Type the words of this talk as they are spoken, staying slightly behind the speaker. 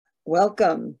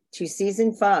Welcome to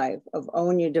season 5 of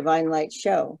Own Your Divine Light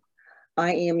show.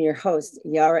 I am your host,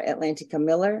 Yara Atlantica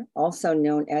Miller, also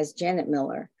known as Janet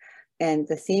Miller. And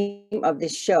the theme of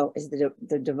this show is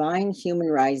the divine human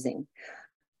rising.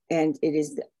 And it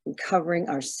is covering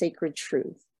our sacred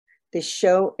truth. This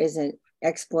show is an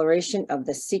exploration of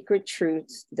the secret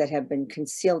truths that have been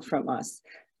concealed from us.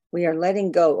 We are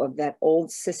letting go of that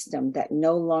old system that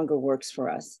no longer works for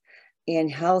us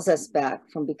and holds us back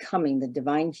from becoming the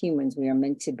divine humans we are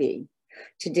meant to be.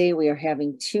 Today, we are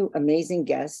having two amazing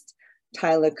guests,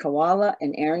 Tyler Koala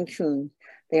and Aaron Kuhn.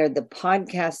 They are the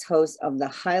podcast hosts of the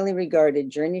highly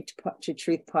regarded Journey to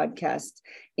Truth podcast,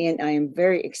 and I am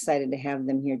very excited to have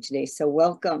them here today. So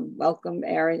welcome,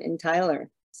 Aaron and Tyler.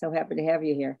 So happy to have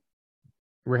you here.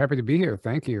 We're happy to be here.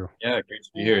 Thank you. Yeah, great to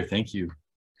be here. Thank you.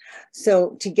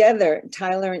 So together,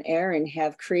 Tyler and Aaron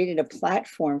have created a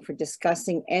platform for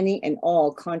discussing any and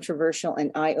all controversial and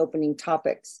eye-opening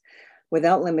topics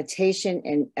without limitation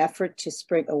and effort to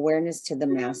spread awareness to the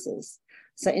masses.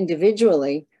 So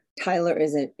individually, Tyler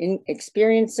is an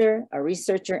experiencer, a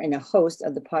researcher, and a host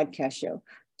of the podcast show.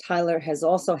 Tyler has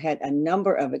also had a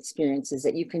number of experiences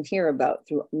that you can hear about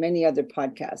through many other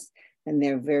podcasts, and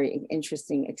they're very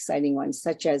interesting, exciting ones,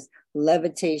 such as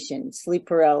levitation, sleep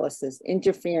paralysis,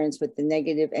 interference with the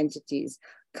negative entities,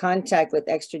 contact with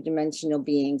extra-dimensional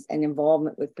beings, and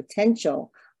involvement with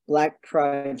potential Black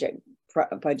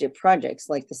budget projects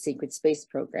like the Secret Space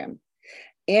Program.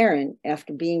 Aaron,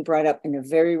 after being brought up in a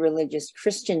very religious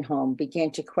Christian home,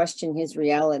 began to question his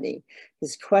reality.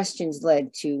 His questions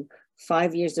led to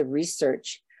 5 years of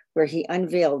research where he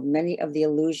unveiled many of the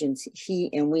illusions he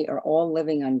and we are all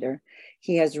living under.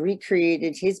 He has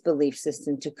recreated his belief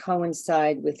system to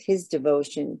coincide with his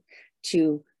devotion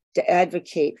to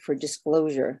advocate for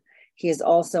disclosure. He is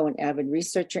also an avid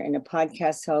researcher and a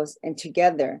podcast host, and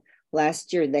together,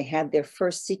 last year, they had their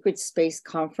first Secret Space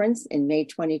Conference in May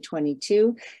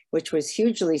 2022, which was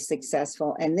hugely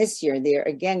successful. And this year, they are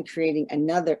again creating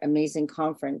another amazing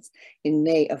conference in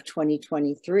May of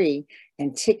 2023,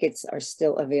 and tickets are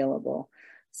still available.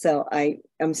 So I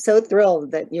am so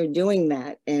thrilled that you're doing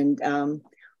that. And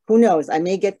who knows, I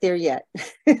may get there yet.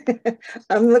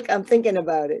 I'm thinking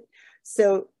about it.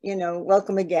 So,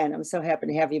 welcome again. I'm so happy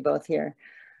to have you both here.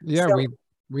 Yeah,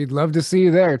 we'd love to see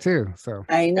you there too. So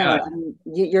I know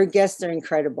your guests are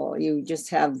incredible. You just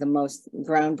have the most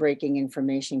groundbreaking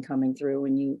information coming through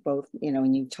when you both,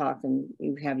 when you talk and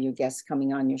you have your guests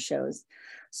coming on your shows.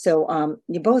 So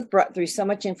you both brought through so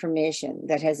much information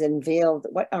that has unveiled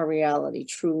what our reality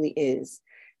truly is,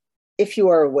 if you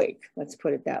are awake, let's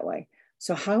put it that way.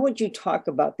 So how would you talk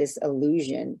about this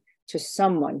illusion to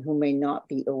someone who may not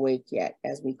be awake yet,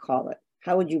 as we call it?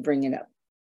 How would you bring it up,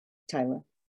 Tyler?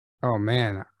 Oh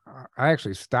man, I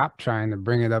actually stopped trying to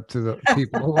bring it up to the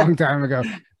people a long time ago.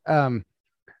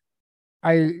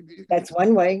 That's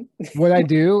one way. What I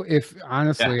do, if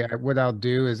honestly, what I'll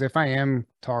do is if I am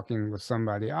talking with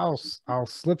somebody, I'll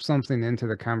slip something into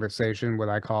the conversation, what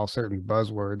I call certain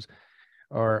buzzwords,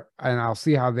 and I'll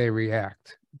see how they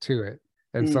react to it.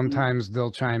 And sometimes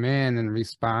they'll chime in and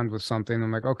respond with something.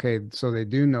 I'm like, okay, so they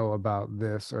do know about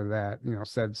this or that,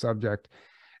 said subject.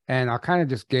 And I'll kind of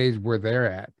just gauge where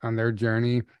they're at on their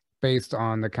journey based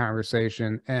on the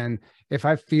conversation. And if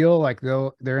I feel like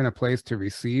they're in a place to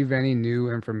receive any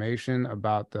new information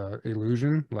about the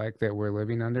illusion, like that we're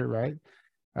living under, right?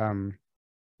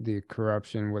 The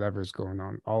corruption, whatever's going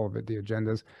on, all of it, the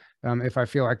agendas. If I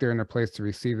feel like they're in a place to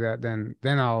receive that,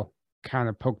 then I'll kind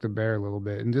of poke the bear a little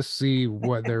bit and just see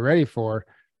what they're ready for.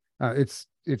 It's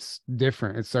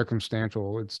different. It's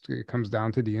circumstantial. It comes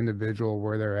down to the individual,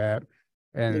 where they're at,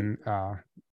 and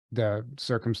the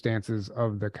circumstances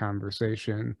of the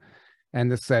conversation and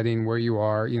the setting where you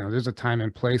are. There's a time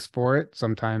and place for it.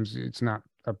 Sometimes it's not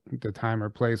the time or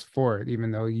place for it,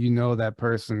 even though that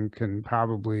person can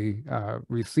probably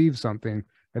receive something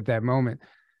at that moment.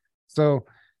 So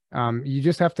you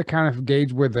just have to kind of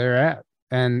gauge where they're at,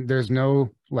 and there's no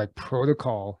like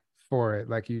protocol for it.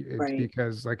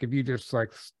 Because like if you just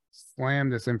like slam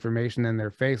this information in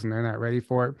their face and they're not ready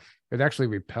for it, it actually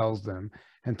repels them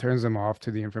and turns them off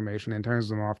to the information and turns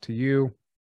them off to you,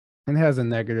 and has a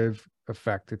negative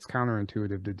effect. It's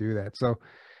counterintuitive to do that. So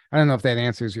I don't know if that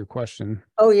answers your question.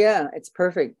 Oh yeah, it's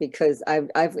perfect, because I've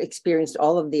experienced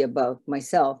all of the above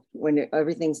myself. When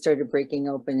everything started breaking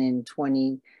open in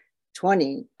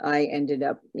 2020, I ended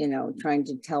up, trying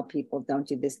to tell people, don't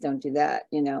do this, don't do that,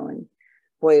 and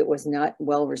boy, it was not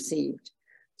well received.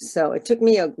 So it took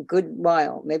me a good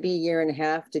while, maybe a year and a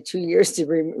half to 2 years, to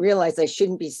realize I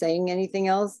shouldn't be saying anything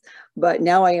else. But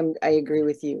now I agree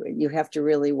with you. You have to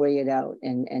really weigh it out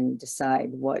and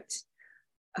decide what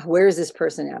where is this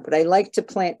person at? But I like to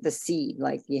plant the seed.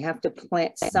 Like you have to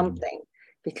plant something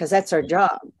because that's our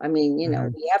job. I mean, you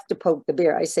know, we have to poke the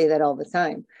bear. I say that all the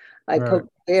time. I poke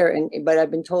the bear, but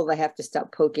I've been told I have to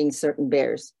stop poking certain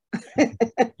bears.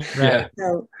 Right.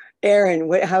 So,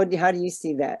 Aaron, how do you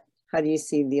see that? How do you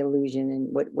see the illusion, and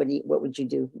what would you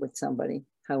do with somebody?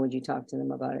 How would you talk to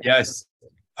them about it? Yes,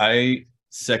 I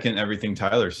second everything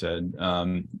Tyler said.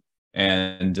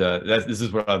 This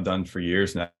is what I've done for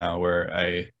years now, where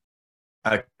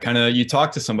I kind of, you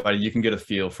talk to somebody, you can get a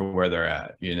feel for where they're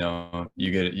at. You know,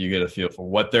 you get a feel for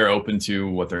what they're open to,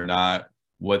 what they're not,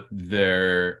 what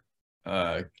their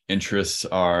interests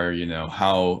are. You know,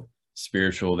 how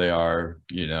spiritual they are.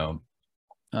 You know,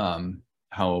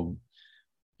 how,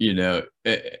 you know,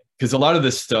 because a lot of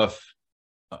this stuff,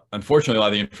 unfortunately, a lot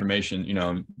of the information, you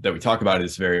know, that we talk about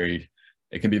is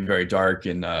it can be very dark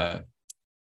and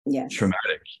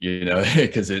traumatic, you know,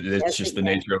 because it's just the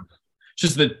nature of,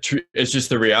 it's just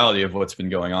the reality of what's been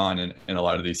going on in a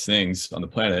lot of these things on the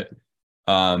planet.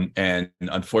 And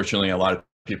unfortunately, a lot of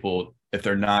people, if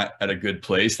they're not at a good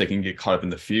place, they can get caught up in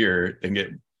the fear. They can get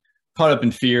caught up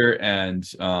in fear and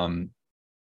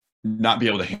not be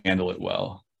able to handle it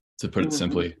well, to put it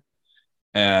simply.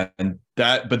 And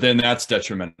but then that's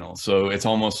detrimental. So it's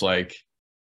almost like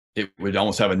it would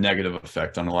almost have a negative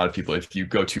effect on a lot of people if you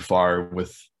go too far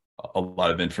with a lot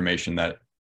of information that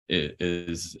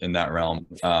is in that realm.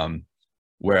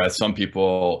 Whereas some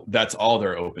people, that's all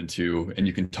they're open to, and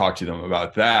you can talk to them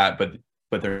about that, but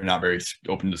they're not very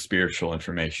open to spiritual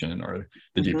information or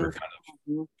the deeper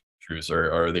kind of truths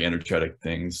or the energetic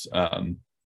things. And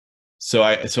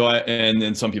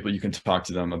then some people, you can talk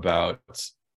to them about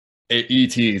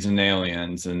ETs and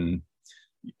aliens and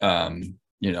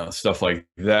you know, stuff like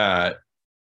that,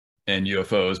 and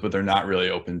UFOs, but they're not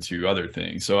really open to other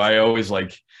things. So I always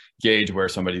like gauge where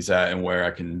somebody's at and where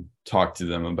I can talk to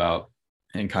them about,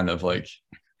 and kind of like,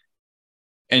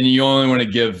 and you only want to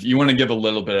give a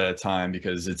little bit at a time,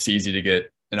 because it's easy to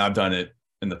get, and I've done it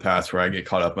in the past where I get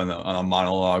caught up on a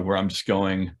monologue where I'm just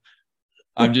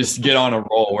get on a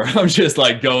roll where I'm just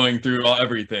like going through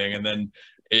everything, and then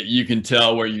you can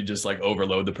tell where you just like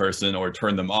overload the person or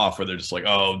turn them off, where they're just like,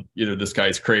 oh, either this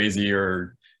guy's crazy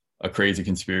or a crazy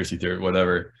conspiracy theory,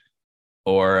 whatever,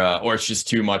 or it's just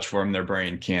too much for them. Their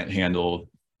brain can't handle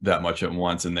that much at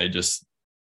once, and they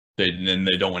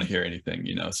don't want to hear anything,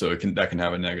 you know. So that can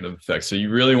have a negative effect. So you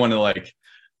really want to like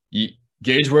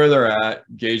gauge where they're at,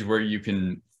 gauge where you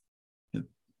can kind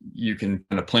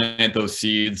of plant those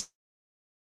seeds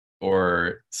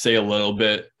or say a little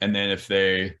bit, and then if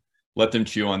they let them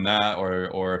chew on that,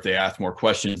 or if they ask more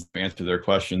questions, answer their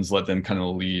questions, let them kind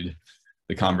of lead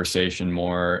the conversation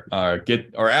more,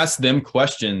 ask them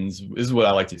questions. This is what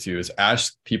I like to do, is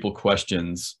ask people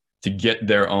questions to get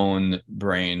their own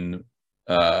brain,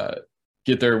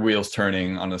 get their wheels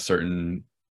turning on a certain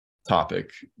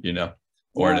topic, you know,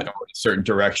 or in a certain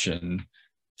direction,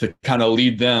 to kind of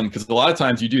lead them. Because a lot of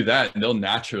times you do that and they'll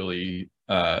naturally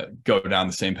go down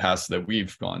the same paths that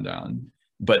we've gone down.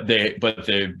 But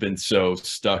they've been so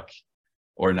stuck,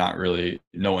 or not really,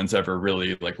 no one's ever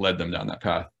really like led them down that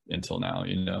path until now,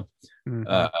 you know.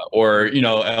 Or, you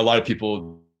know, a lot of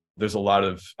people, there's a lot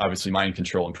of obviously mind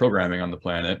control and programming on the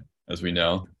planet, as we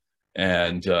know,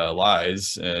 and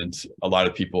lies, and a lot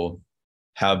of people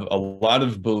have a lot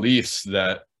of beliefs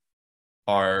that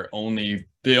are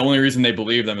the only reason they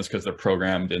believe them is because they're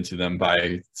programmed into them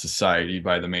by society,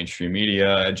 by the mainstream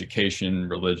media, education,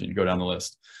 religion, go down the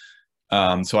list.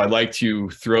 So I'd like to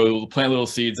plant little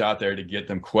seeds out there to get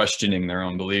them questioning their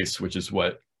own beliefs, which is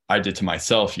what I did to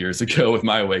myself years ago with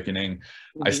my awakening.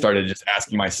 I started just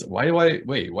asking myself, why do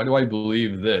I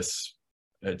believe this?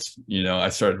 It's, you know, I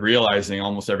started realizing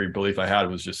almost every belief I had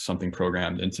was just something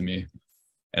programmed into me.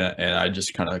 And I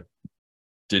just kind of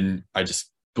I just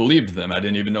believed them. I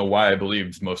didn't even know why I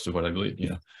believed most of what I believed, you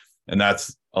know. And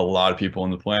that's a lot of people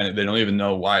on the planet. They don't even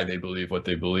know why they believe what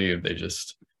they believe.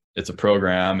 It's a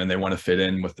program, and they want to fit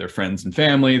in with their friends and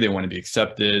family. They want to be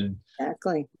accepted.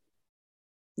 Exactly.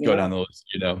 Go down the list,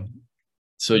 you know.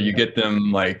 So you get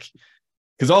them like,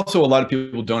 because also a lot of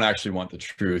people don't actually want the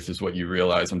truth, is what you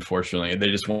realize, unfortunately. They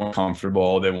just want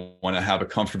comfortable. They want to have a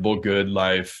comfortable, good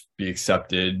life, be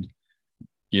accepted,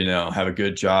 you know, have a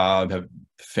good job, have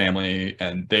family,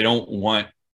 and they don't want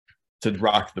to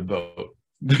rock the boat.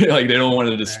 Like, they don't want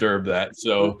to disturb that.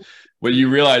 So what you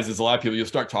realize is a lot of people, you'll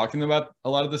start talking about a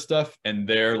lot of this stuff, and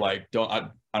they're like, I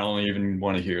don't even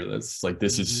want to hear this. Like,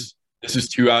 this is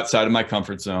too outside of my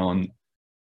comfort zone.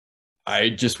 I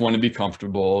just want to be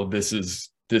comfortable. This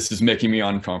is making me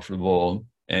uncomfortable.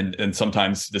 And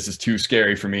sometimes this is too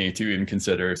scary for me to even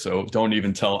consider. So don't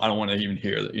even tell, I don't want to even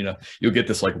hear that, you know, you'll get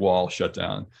this like wall shut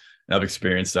down. And I've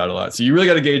experienced that a lot. So you really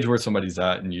got to gauge where somebody's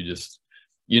at, and you just,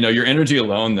 you know, your energy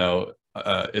alone though,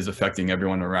 is affecting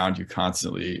everyone around you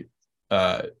constantly.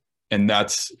 And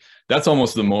that's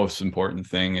almost the most important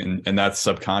thing. And that's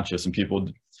subconscious, and people,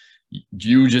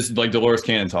 you just, like Dolores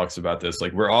Cannon talks about this,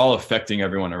 like we're all affecting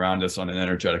everyone around us on an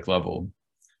energetic level,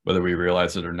 whether we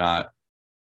realize it or not.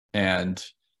 And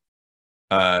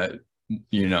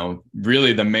you know,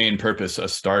 really the main purpose of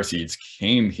starseeds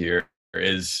came here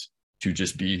is to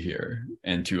just be here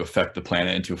and to affect the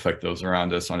planet and to affect those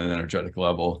around us on an energetic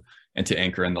level, and to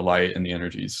anchor in the light and the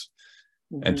energies,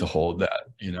 and to hold that,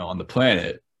 you know, on the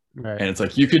planet. Right. And it's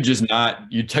like, you could just not,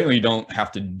 you technically don't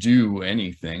have to do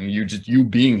anything. You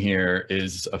being here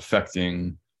is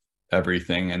affecting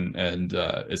everything, and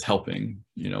is helping,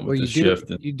 you know, with the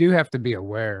shift. You do have to be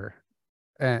aware.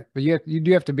 But you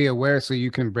do have to be aware so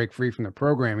you can break free from the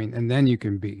programming, and then you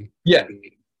can be. Yeah.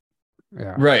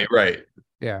 Right.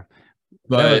 Yeah.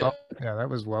 But that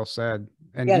was well said.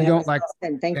 And Yeah, you don't like,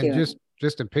 well, thank you.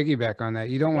 Just to piggyback on that,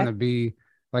 you don't want to be,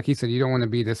 like he said, you don't want to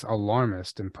be this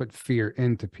alarmist and put fear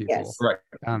into people. Yes. Right.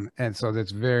 And so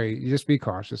you just be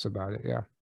cautious about it. Yeah.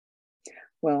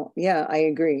 Well, yeah, I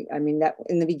agree. I mean, that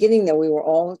in the beginning, though, we were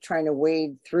all trying to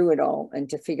wade through it all and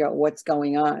to figure out what's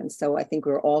going on. So I think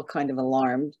we were all kind of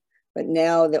alarmed. But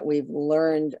now that we've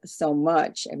learned so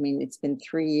much, I mean, it's been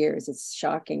 3 years. It's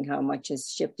shocking how much has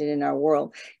shifted in our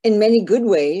world in many good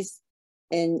ways.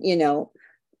 And, you know,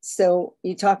 so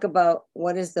you talk about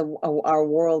what is our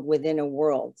world within a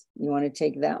world. You want to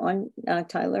take that one,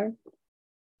 Tyler?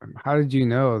 How did you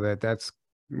know that that's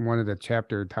one of the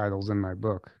chapter titles in my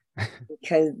book?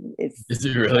 Because it's... Is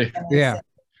it really? Yeah.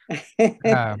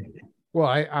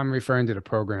 Well, I'm referring to the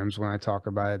programs when I talk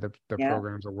about it. The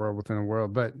programs, a world within a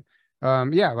world. But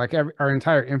yeah, like our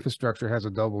entire infrastructure has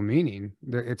a double meaning.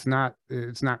 It's not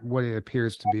what it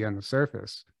appears to be on the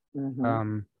surface.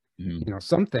 You know,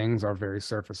 some things are very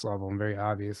surface level and very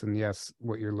obvious, and yes,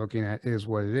 what you're looking at is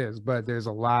what it is, but there's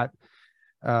a lot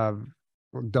of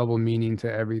double meaning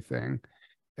to everything.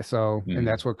 So, and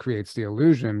that's what creates the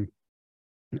illusion.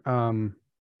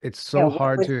 It's so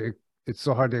hard to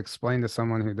explain to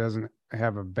someone who doesn't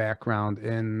have a background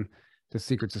in the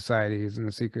secret societies and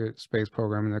the secret space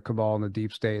program and the cabal and the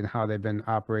deep state and how they've been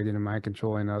operating and mind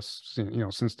controlling us, you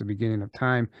know, since the beginning of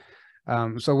time.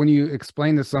 So when you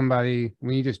explain to somebody,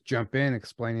 when you just jump in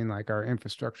explaining like our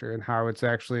infrastructure and how it's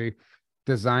actually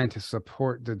designed to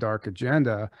support the dark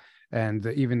agenda, and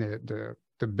even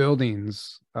the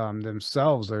buildings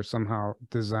themselves are somehow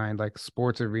designed, like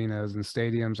sports arenas and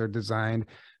stadiums are designed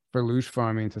for loosh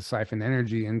farming to siphon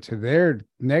energy into their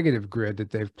negative grid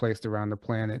that they've placed around the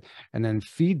planet, and then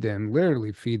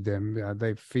literally feed them.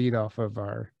 They feed off of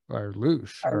our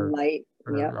loosh, our light.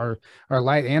 Our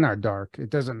light and our dark. It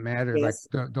doesn't matter. Yes.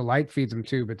 Like the light feeds them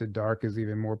too, but the dark is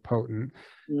even more potent.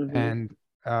 And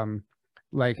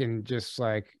like in just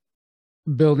like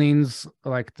buildings,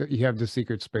 like you have the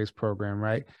secret space program,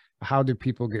 right? How do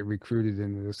people get recruited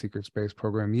into the secret space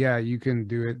program? Yeah, you can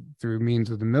do it through means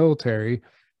of the military,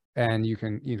 and you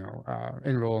can, you know,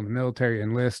 enroll in the military,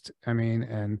 enlist,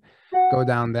 and go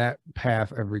down that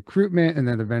path of recruitment, and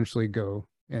then eventually go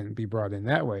and be brought in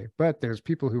that way. But there's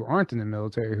people who aren't in the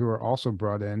military who are also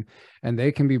brought in, and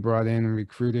they can be brought in and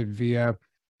recruited via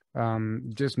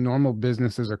just normal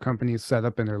businesses or companies set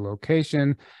up in their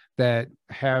location that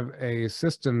have a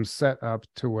system set up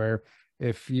to where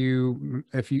if you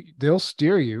they'll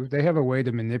steer you. They have a way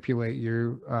to manipulate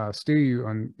you, steer you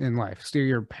in life, steer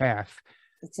your path,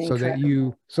 so that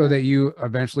you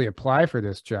eventually apply for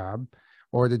this job,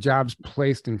 or the job's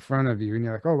placed in front of you and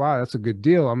you're like, oh, wow, that's a good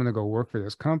deal. I'm going to go work for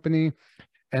this company.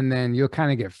 And then you'll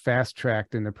kind of get fast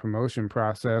tracked in the promotion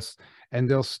process, and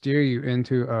they'll steer you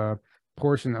into a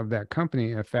portion of that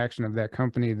company, a faction of that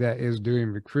company that is doing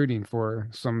recruiting for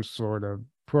some sort of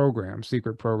program,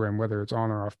 secret program, whether it's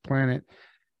on or off planet.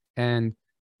 And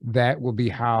that will be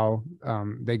how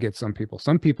they get some people.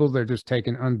 Some people, they're just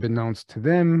taken unbeknownst to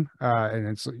them. And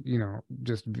it's, you know,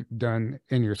 just done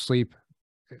in your sleep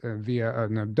via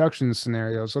an abduction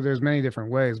scenario. So there's many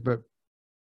different ways, but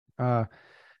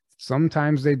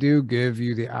sometimes they do give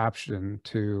you the option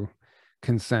to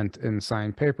consent and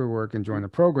sign paperwork and join the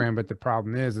program. But the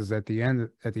problem is at the end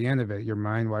of it, your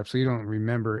mind wipes, so you don't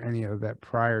remember any of that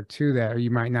prior to that, or you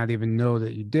might not even know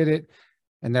that you did it.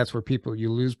 And that's where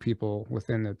you lose people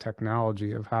within the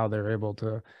technology of how they're able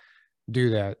to do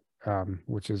that,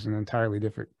 which is an entirely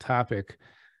different topic.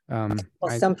 Well,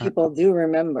 some people do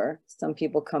remember. Some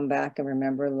people come back and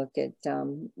remember, look at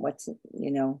what's,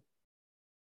 you know,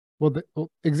 Well,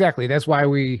 exactly. That's why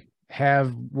we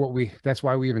have that's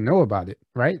why we even know about it,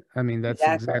 right? I mean, that's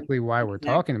exactly why we're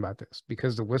talking about this,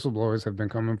 because the whistleblowers have been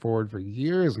coming forward for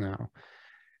years now.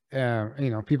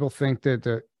 People think that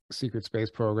the secret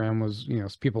space program was,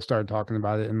 people started talking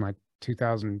about it in like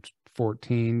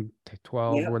 2014 to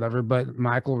 12, whatever. But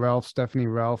Michael Ralph, Stephanie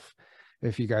Ralph,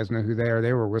 if you guys know who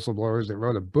they were whistleblowers that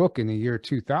wrote a book in the year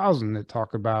 2000 that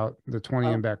talk about the 20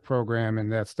 MBAC program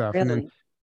and that stuff. Really? And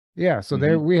then, so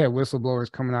there we had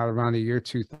whistleblowers coming out around the year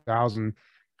 2000,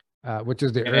 which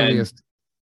is the earliest.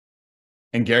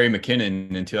 And Gary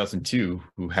McKinnon in 2002,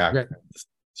 who hacked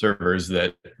servers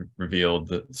that revealed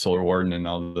the Solar Warden and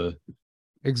all the.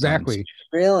 Exactly.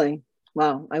 Really?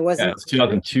 Wow. I wasn't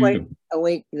 2002.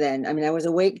 Awake then. I mean, I was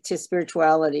awake to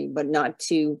spirituality, but not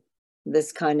to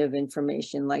this kind of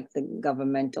information like the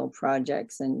governmental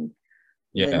projects and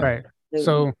the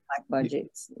black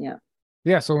budgets.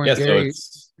 So when Gary,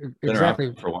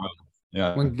 exactly for a while.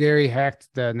 When Gary hacked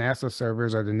the NASA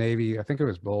servers or the Navy, I think it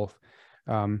was both,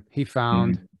 he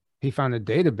found a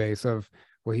database of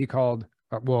what he called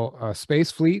a space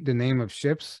fleet, the name of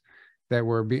ships that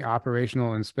were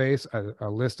operational in space, a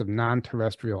list of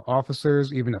non-terrestrial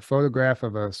officers, even a photograph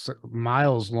of a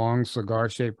miles-long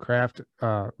cigar-shaped craft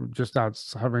hovering just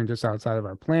outside of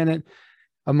our planet,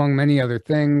 among many other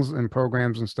things and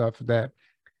programs and stuff that,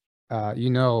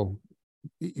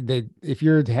 if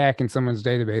you're hacking someone's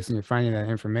database and you're finding that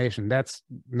information, that's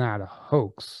not a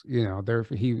hoax.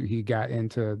 He got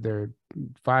into their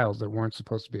files that weren't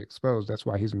supposed to be exposed. That's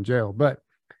why he's in jail. But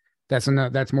that's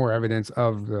more evidence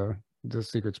of the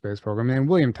secret space program. And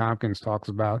William Tompkins talks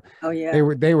about they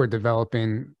were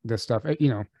developing this stuff.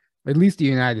 At least the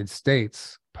United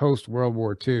States post World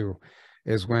War II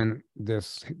is when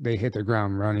they hit the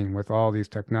ground running with all these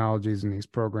technologies and these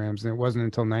programs. And it wasn't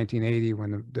until 1980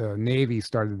 when the Navy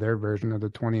started their version of the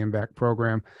 20 MBAC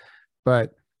program.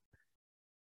 But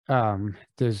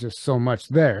there's just so much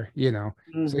there, So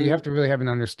you have to really have an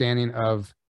understanding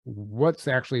of what's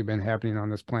actually been happening on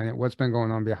this planet, what's been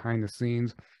going on behind the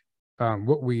scenes,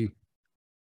 what we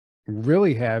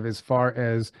really have as far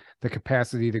as the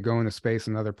capacity to go into space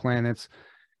and other planets.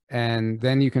 And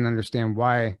then you can understand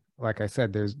why, like I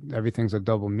said, everything's a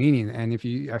double meaning. And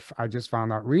I just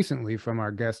found out recently from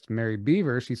our guest, Mary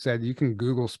Beaver, she said, you can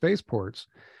Google spaceports.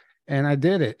 And I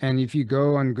did it. And if you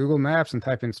go on Google Maps and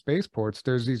type in spaceports,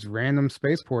 there's these random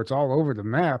spaceports all over the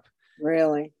map.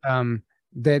 Really?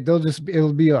 That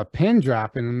it'll be a pin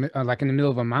drop in like in the middle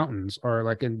of the mountains,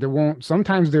 or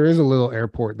sometimes there is a little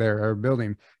airport there or a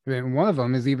building. And one of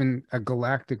them is even a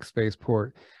galactic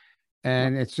spaceport.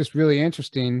 And it's just really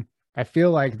interesting. I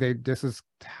feel like this is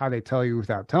how they tell you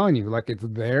without telling you, like it's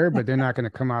there, but they're not going to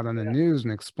come out on the news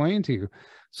and explain to you.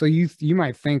 So you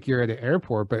might think you're at an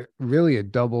airport, but really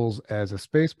it doubles as a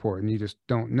spaceport and you just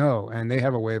don't know. And they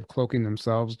have a way of cloaking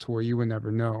themselves to where you would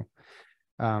never know.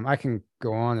 I can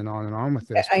go on and on and on with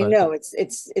this. I know it's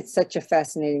such a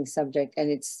fascinating subject,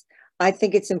 and I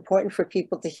think it's important for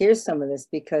people to hear some of this,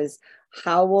 because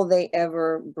how will they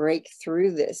ever break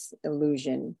through this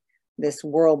illusion, this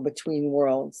world between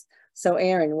worlds? So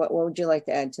Aaron, what would you like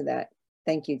to add to that?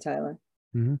 Thank you, Tyler.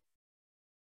 Mm-hmm.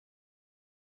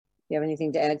 You have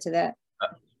anything to add to that?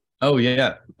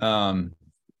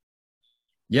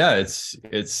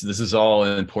 This is all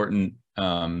important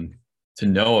to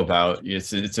know about.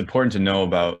 It's important to know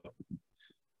about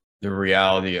the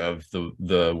reality of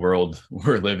the world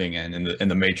we're living in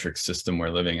and the matrix system we're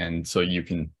living in, so you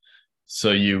can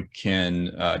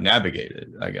navigate it,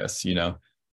 I guess,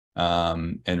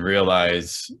 and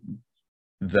realize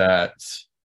that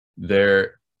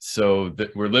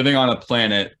we're living on a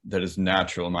planet that is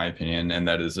natural, in my opinion, and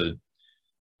that is the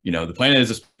planet is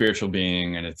a spiritual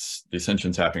being, and the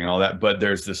ascension's happening and all that, but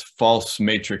there's this false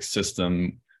matrix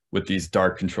system with these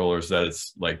dark controllers that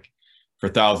it's like for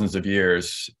thousands of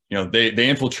years, they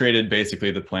infiltrated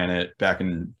basically the planet back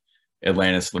in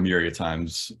Atlantis, Lemuria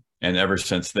times, and ever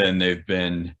since then they've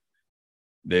been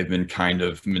kind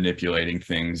of manipulating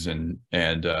things and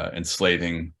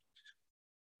enslaving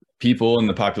people in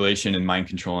the population and mind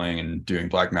controlling and doing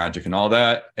black magic and all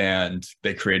that. And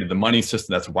they created the money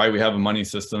system. That's why we have a money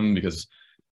system, because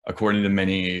according to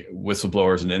many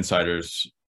whistleblowers and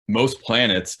insiders, most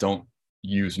planets don't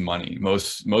use money.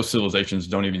 Most civilizations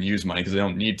don't even use money because they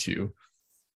don't need to.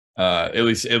 At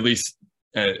least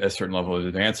at a certain level of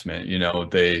advancement,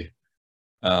 they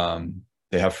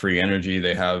have free energy,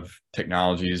 they have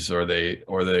technologies, or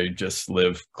they just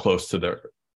live close to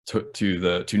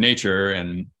nature,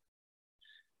 and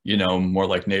more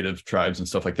like native tribes and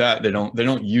stuff like that. They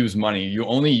don't use money. You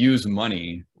only use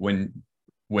money when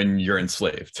you're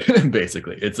enslaved.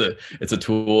 Basically, it's a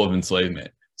tool of enslavement.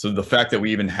 So the fact that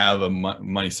we even have a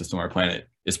money system on our planet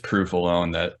is proof alone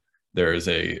that there is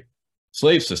a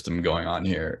slave system going on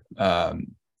here.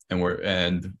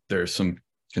 And there's some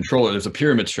controller, there's a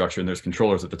pyramid structure, and there's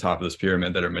controllers at the top of this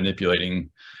pyramid that are manipulating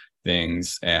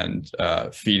things and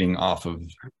feeding off of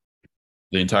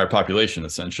the entire population,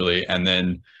 essentially. And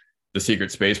then the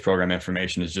secret space program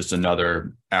information is just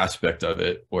another aspect of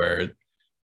it, where,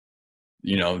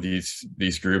 you know,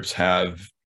 these groups have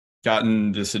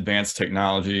gotten this advanced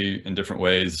technology in different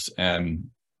ways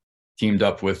and teamed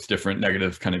up with different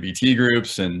negative kind of ET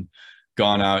groups and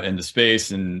gone out into space.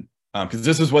 And because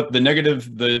this is what the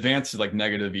advanced like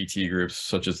negative ET groups,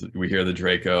 such as we hear the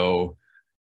Draco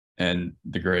and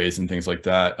the Greys and things like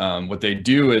that, what they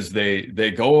do is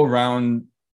they go around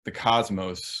the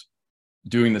cosmos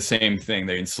doing the same thing.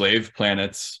 They enslave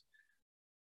planets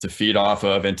to feed off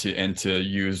of and to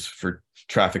use for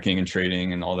trafficking and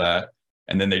trading and all that.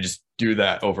 And then they just do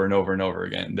that over and over and over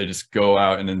again. They just go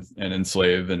out and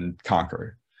enslave and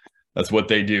conquer. That's what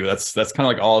they do. That's kind of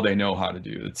like all they know how to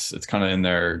do. It's kind of in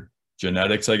their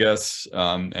genetics, I guess.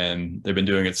 And they've been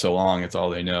doing it so long, it's all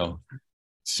they know.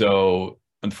 So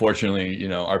unfortunately, you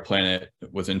know, our planet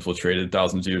was infiltrated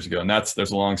thousands of years ago, and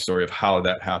there's a long story of how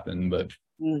that happened, but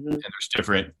and there's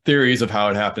different theories of how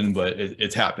it happened, but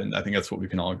it's happened. I think that's what we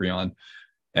can all agree on.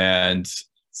 And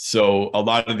so a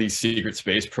lot of these secret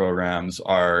space programs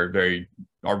are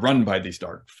run by these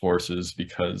dark forces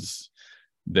because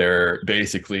they're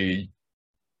basically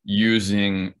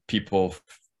using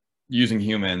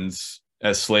humans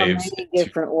as slaves in many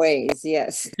different ways.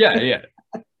 Yes. Yeah.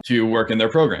 To work in their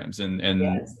programs. And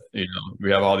yes. You know,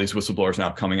 we have all these whistleblowers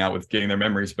now coming out with getting their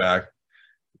memories back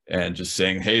and just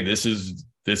saying, hey, this is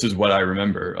what I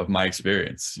remember of my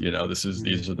experience. You know,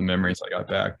 these are the memories I got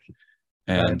back.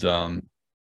 And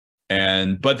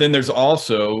but then there's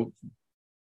also,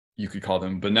 you could call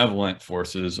them benevolent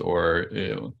forces, or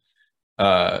you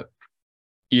know,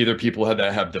 either people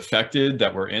that have defected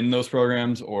that were in those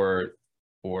programs, or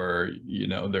you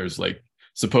know, there's like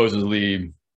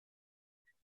supposedly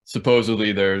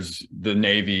there's the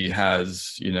Navy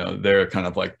has, you know, they're kind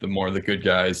of like the good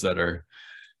guys that are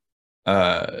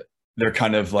they're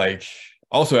kind of like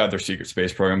also have their secret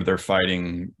space program, but they're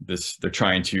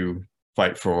trying to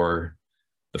fight for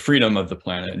the freedom of the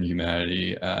planet and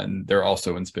humanity, and they're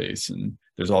also in space. And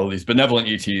there's all of these benevolent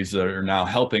ETs that are now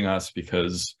helping us,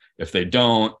 because if they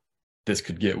don't, this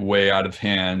could get way out of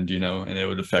hand, you know, and it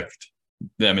would affect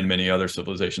them and many other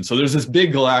civilizations. So there's this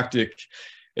big galactic,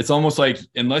 it's almost like,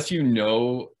 unless you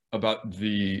know about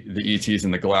the ETs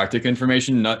and the galactic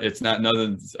information,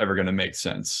 nothing's ever going to make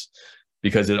sense,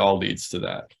 because it all leads to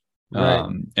that. Right.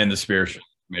 And the spiritual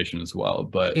information as well.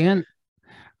 But yeah.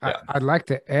 I'd like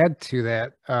to add to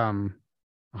that 100%.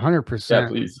 Yeah,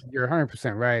 please. You're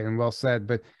 100% right and well said.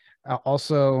 But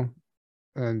also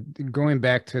going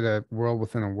back to the world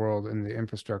within a world and the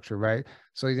infrastructure, right?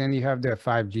 So then you have the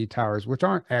 5G towers, which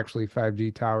aren't actually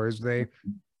 5G towers. They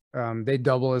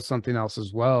double as something else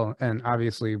as well. And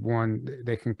obviously, one,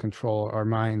 they can control our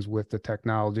minds with the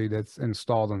technology that's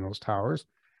installed on those towers.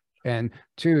 And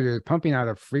two, they're pumping out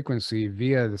a frequency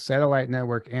via the satellite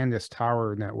network and this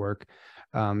tower network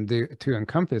to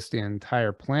encompass the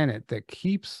entire planet that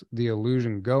keeps the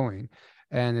illusion going.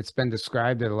 And it's been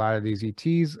described that a lot of these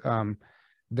ETs,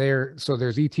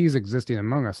 there's ETs existing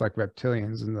among us, like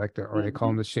reptilians, and or they call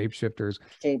them the shapeshifters.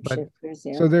 Shapeshifters,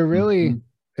 yeah. So they're really,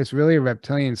 it's really a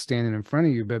reptilian standing in front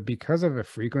of you, but because of a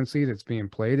frequency that's being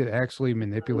played, it actually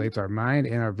manipulates our mind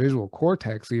and our visual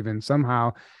cortex even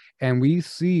somehow. And we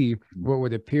see what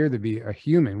would appear to be a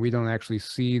human. We don't actually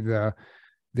see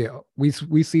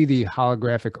we see the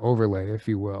holographic overlay, if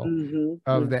you will,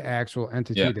 of the actual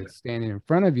entity that's standing in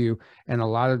front of you. And a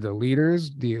lot of the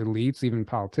leaders, the elites, even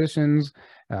politicians,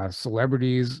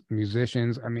 celebrities,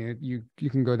 musicians, I mean, you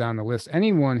can go down the list.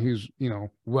 Anyone who's, you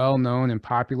know, well known and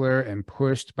popular and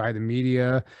pushed by the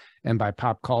media and by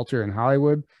pop culture and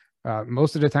Hollywood,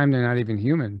 most of the time they're not even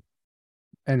human.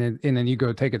 And then you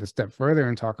go take it a step further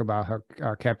and talk about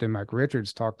how Captain Mike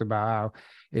Richards talked about how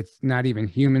it's not even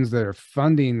humans that are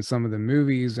funding some of the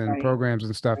movies and programs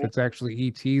and stuff. It's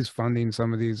actually ETs funding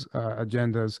some of these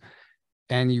agendas.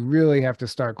 And you really have to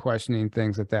start questioning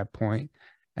things at that point.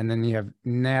 And then you have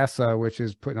NASA, which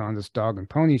is putting on this dog and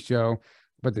pony show.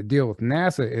 But the deal with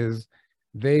NASA is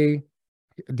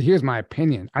here's my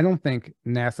opinion. I don't think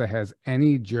NASA has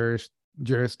any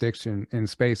jurisdiction in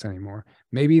space anymore.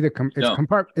 Maybe it's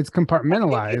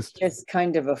compartmentalized. It's just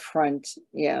kind of a front.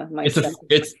 Yeah.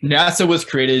 It's NASA was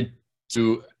created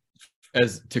to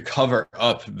cover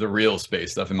up the real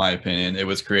space stuff, in my opinion. It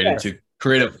was created to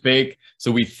create a fake,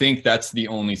 so we think that's the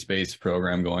only space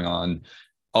program going on,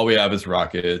 all we have is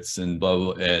rockets and blah,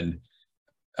 blah, and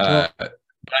Well, but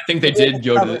I think they It is did a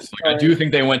go to cover this. Like, I story. do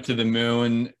think they went to the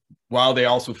moon while they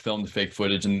also filmed fake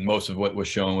footage, and most of what was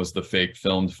shown was the fake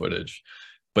filmed footage.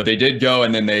 But they did go,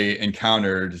 and then they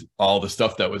encountered all the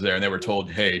stuff that was there, and they were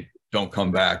told, "Hey, don't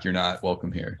come back. You're not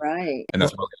welcome here." Right. And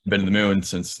that's why they've been to the moon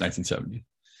since 1970.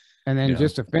 and then Yeah.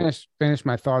 just to finish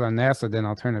my thought on NASA, then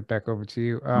I'll turn it back over to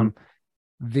you.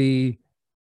 The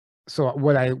So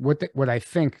what I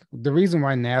think the reason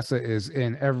why NASA is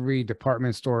in every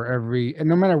department store, and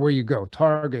no matter where you go,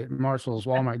 Target, Marshalls,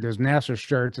 Walmart, there's NASA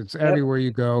shirts. It's everywhere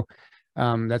you go.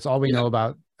 That's all we know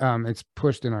about. It's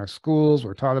pushed in our schools.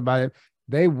 We're taught about it.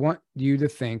 They want you to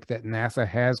think that NASA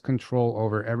has control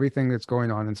over everything that's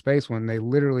going on in space when they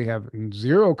literally have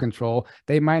zero control.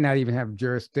 They might not even have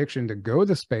jurisdiction to go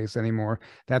to space anymore.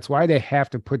 That's why they have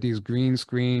to put these green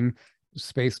screen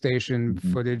space station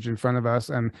footage in front of us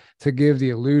to give the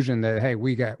illusion that, hey,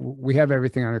 we have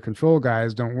everything under control,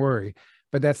 guys, don't worry.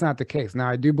 But that's not the case. Now,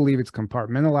 I do believe it's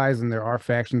compartmentalized, and there are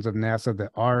factions of NASA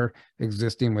that are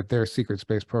existing with their secret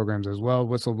space programs as well.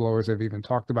 Whistleblowers have even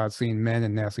talked about seeing men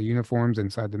in NASA uniforms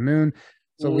inside the moon.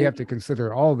 So we have to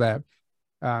consider all that.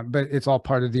 But it's all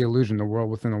part of the illusion, the world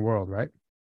within a world, right?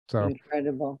 So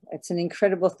incredible. It's an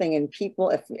incredible thing. And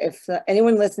people, if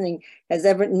anyone listening has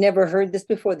never heard this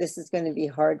before, this is going to be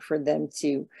hard for them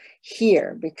to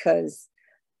hear because,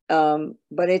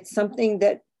 but it's something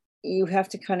that you have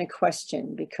to kind of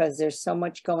question because there's so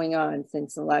much going on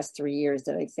since the last 3 years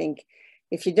that I think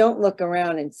if you don't look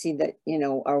around and see that,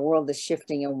 our world is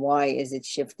shifting and why is it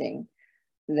shifting,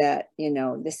 that,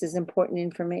 this is important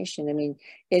information. I mean,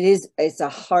 it's a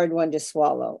hard one to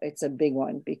swallow. It's a big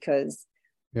one because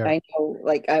I know,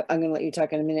 like, I'm going to let you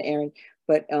talk in a minute, Aaron,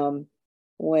 but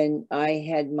when I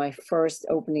had my first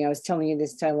opening, I was telling you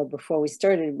this, Tyler, before we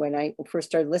started, when I first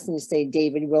started listening to, say,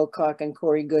 David Wilcock and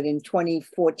Corey Good in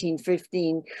 2014,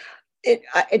 15,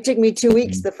 it took me 2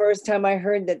 weeks the first time I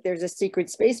heard that there's a secret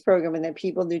space program and that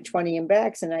people do 20 and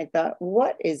backs. And I thought,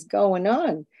 what is going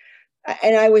on?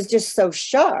 And I was just so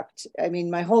shocked. I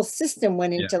mean, my whole system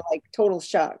went into like total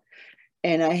shock.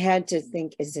 And I had to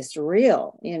think, is this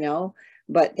real?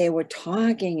 But they were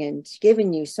talking and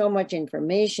giving you so much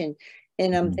information.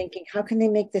 And I'm thinking, how can they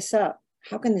make this up?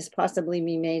 How can this possibly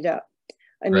be made up?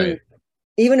 I mean,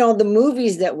 even all the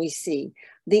movies that we see,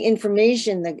 the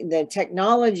information, the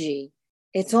technology,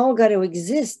 it's all got to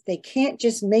exist. They can't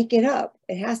just make it up.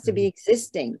 It has to be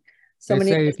existing.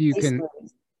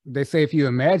 They say if you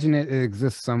imagine it, it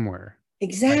exists somewhere.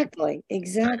 Exactly.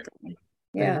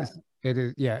 Yeah. It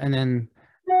is. Yeah. And then,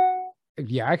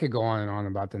 I could go on and on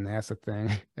about the NASA thing.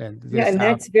 And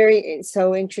that's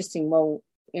so interesting. Well,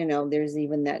 there's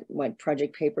even that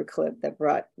Project Paperclip that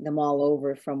brought them all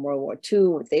over from World War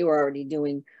II. They were already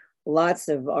doing lots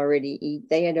of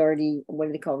they had already, what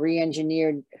do they call,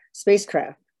 re-engineered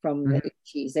spacecraft from the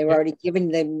ETs. They were already given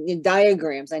the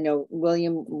diagrams. I know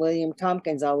William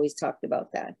Tompkins always talked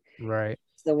about that. Right.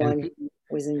 He's the one who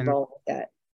was involved with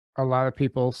that. A lot of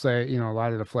people say, a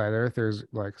lot of the flat earthers,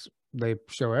 like, they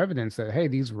show evidence that, hey,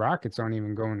 these rockets aren't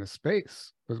even going to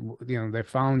space. They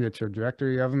found the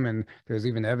trajectory of them, and there's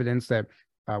even evidence that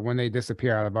when they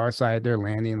disappear out of our sight, they're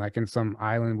landing like in some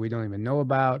island we don't even know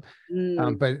about.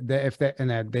 But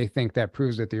that they think that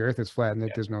proves that the Earth is flat and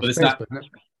that there's no space.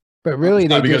 But really,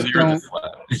 they just don't.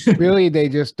 Really, they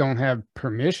just don't have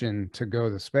permission to go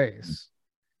to space,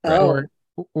 or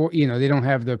they don't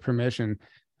have the permission.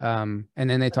 And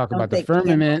then they talk about the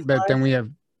firmament, but then we have.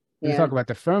 We talk about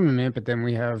the firmament, but then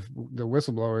we have the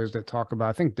whistleblowers that talk about,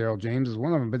 I think Daryl James is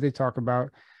one of them, but they talk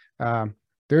about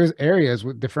there's areas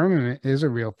with the firmament is a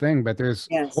real thing, but there's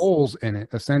holes in it,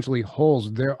 essentially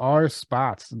holes. There are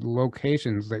spots,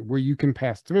 locations where you can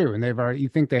pass through, and you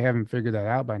think they haven't figured that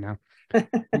out by now,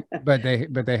 but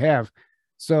they have.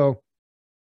 So,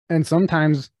 and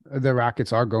sometimes the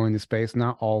rockets are going to space,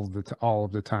 not all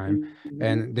of the time,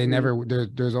 and they never.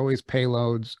 There's always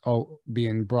payloads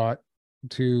being brought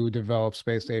to develop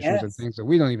space stations and things that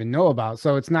we don't even know about.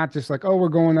 So it's not just like, oh, we're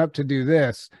going up to do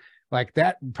this. Like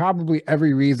that, probably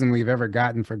every reason we've ever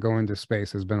gotten for going to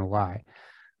space has been a lie,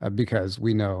 because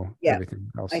we know everything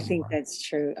else. I think that's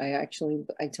true. I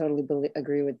totally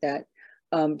agree with that.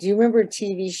 Do you remember a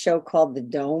TV show called The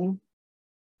Dome?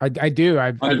 I do.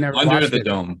 I've never watched Under the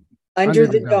Dome. Under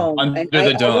the Dome. Under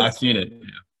the Dome. I've seen it.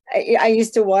 I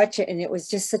used to watch it, and it was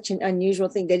just such an unusual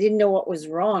thing. They didn't know what was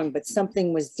wrong, but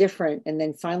something was different. And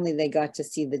then finally they got to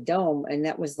see the dome. And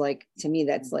that was like, to me,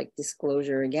 that's like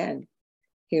disclosure again.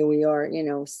 Here we are,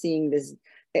 seeing this.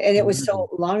 And it was so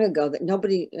long ago that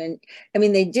nobody, and I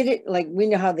mean, they did it like, we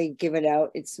know how they give it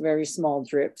out. It's very small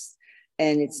drips.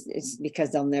 And it's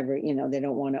because they'll never, you know, they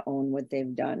don't want to own what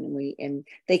they've done. And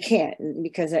they can't,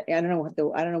 because I don't know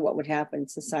I don't know what would happen.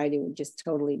 Society would just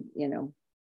totally, you know,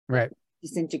 Right.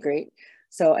 disintegrate.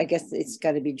 So I guess it's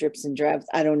got to be drips and drabs.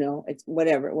 I don't know. It's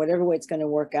whatever way it's going to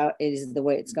work out, it is the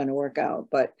way it's going to work out.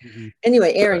 But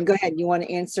anyway, Aaron, go ahead. You want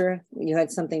to answer? You had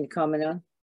something to comment on?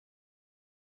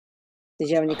 Did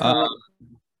you have any comment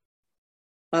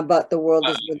about the world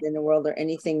is within the world, or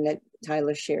anything that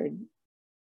Tyler shared?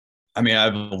 I mean, I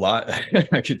have a lot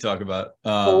I could talk about.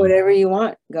 Or whatever you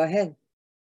want. Go ahead.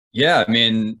 Yeah, I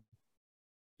mean,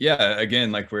 yeah,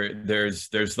 again, like there's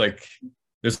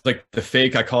like the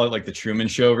fake, I call it like the Truman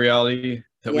Show reality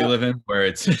that we live in, where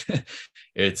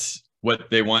it's what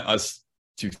they want us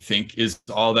to think is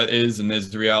all that is, and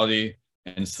is the reality.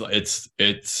 And it's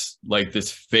like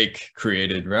this fake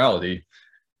created reality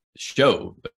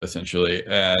show, essentially.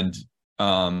 And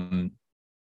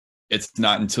it's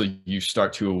not until you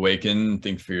start to awaken,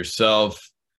 think for yourself,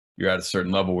 you're at a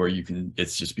certain level where you can, it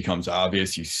just becomes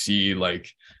obvious. You see, like,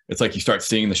 it's like you start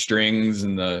seeing the strings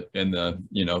and the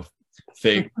you know,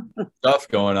 fake stuff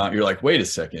going on. You're like, wait a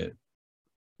second,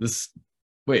 that's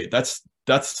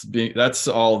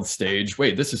all the stage.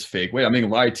 Wait, this is fake. Wait, I'm being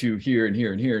lied to here and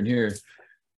here and here and here.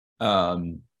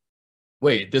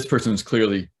 Wait, this person's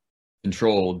clearly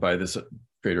controlled by this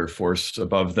greater force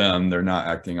above them. They're not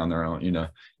acting on their own. You know,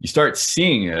 you start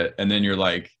seeing it, and then you're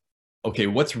like, okay,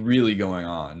 what's really going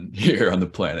on here on the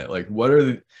planet? Like,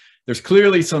 there's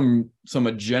clearly some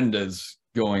agendas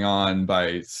going on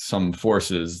by some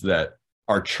forces that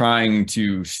are trying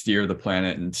to steer the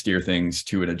planet and steer things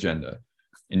to an agenda.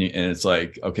 And it's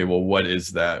like, okay, well, what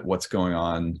is that? What's going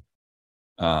on?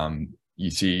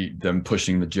 You see them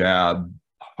pushing the jab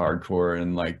hardcore,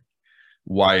 and like,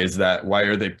 why is that? Why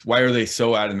are they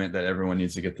so adamant that everyone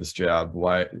needs to get this jab?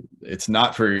 Why? It's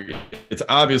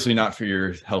obviously not for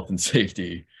your health and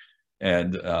safety.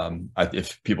 And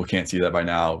if people can't see that by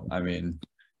now, I mean,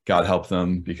 God help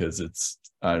them, because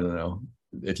I don't know,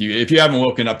 if you haven't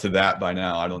woken up to that by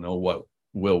now, I don't know what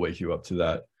will wake you up to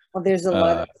that. Well, there's a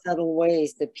lot of subtle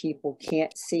ways that people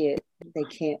can't see it. They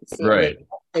can't see it.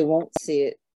 They won't see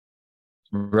it.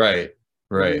 Right.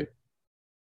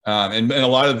 And a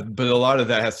lot of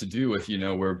that has to do with, you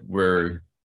know, we're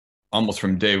almost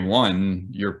from day one,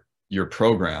 you're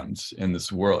programmed in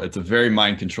this world. It's a very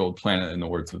mind controlled planet, in the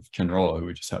words of Ken Rolla, who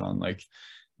we just had on. Like,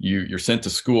 you're sent to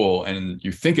school, and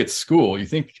you think it's school. You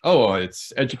think, oh,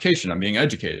 it's education. I'm being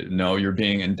educated. No, you're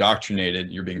being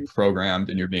indoctrinated. You're being programmed,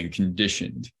 and you're being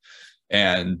conditioned.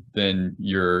 And then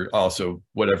you're also,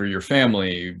 whatever your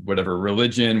family, whatever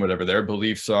religion, whatever their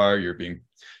beliefs are, you're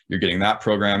getting that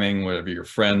programming. Whatever your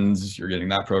friends, you're getting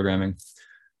that programming.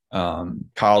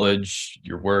 College,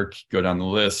 your work, go down the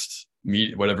list.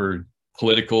 Whatever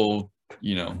political,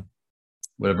 you know,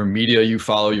 whatever media you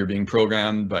follow, you're being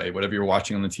programmed by whatever you're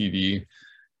watching on the TV.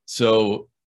 So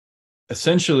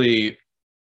essentially,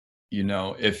 you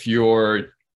know, if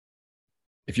you're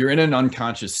in an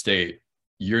unconscious state,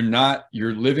 you're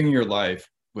living your life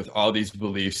with all these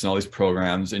beliefs and all these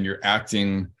programs, and you're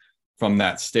acting from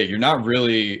that state.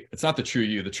 It's not the true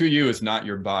you. The true you is not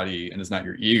your body, and it's not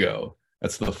your ego.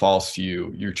 That's the false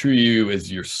you. Your true you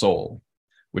is your soul,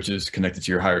 which is connected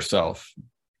to your higher self.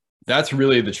 That's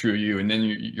really the true you. And then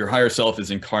your higher self is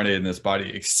incarnated in this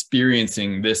body,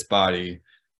 experiencing this body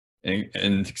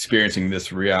and experiencing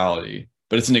this reality.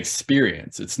 But it's an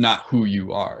experience. It's not who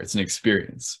you are. It's an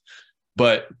experience.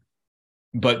 But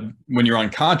when you're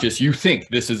unconscious, you think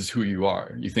this is who you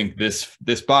are. You think this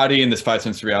body and this five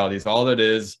sense reality is all that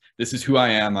is. This is who I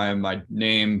am. I am my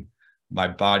name, my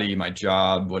body, my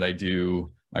job, what I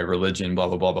do, my religion, blah,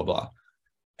 blah, blah, blah, blah.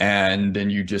 And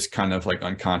then you just kind of like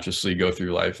unconsciously go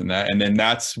through life, and then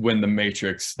that's where the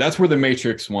Matrix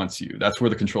wants you. That's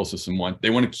where the control system they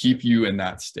want to keep you in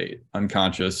that state,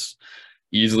 unconscious,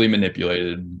 easily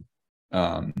manipulated,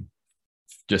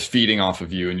 just feeding off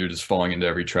of you, and you're just falling into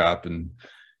every trap. And,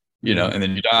 you know, and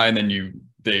then you die, and then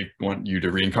they want you to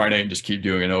reincarnate and just keep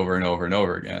doing it over and over and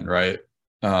over again. Right.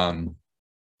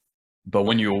 But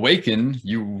when you awaken,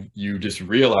 you just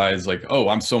realize, like, oh,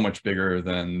 I'm so much bigger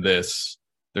than this.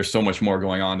 There's so much more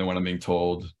going on than what I'm being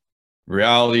told.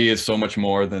 Reality is so much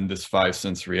more than this five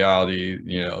sense reality.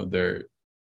 You know,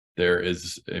 there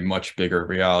is a much bigger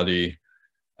reality.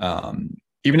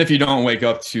 Even if you don't wake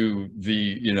up to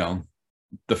the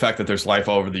fact that there's life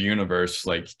all over the universe,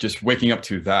 like, just waking up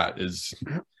to that is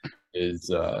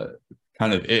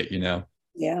kind of it, you know?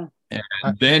 Yeah.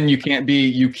 And then you can't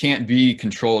be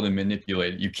controlled and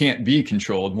manipulated. You can't be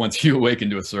controlled once you awaken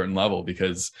to a certain level,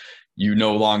 because you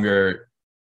no longer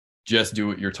just do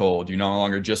what you're told. You no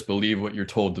longer just believe what you're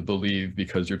told to believe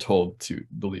because you're told to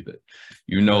believe it.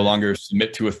 You no longer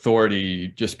submit to authority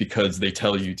just because they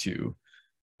tell you to.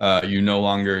 You no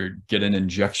longer get an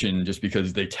injection just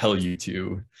because they tell you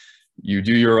to. You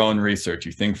do your own research.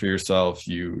 You think for yourself.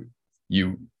 You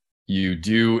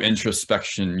do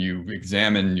introspection. You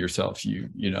examine yourself. You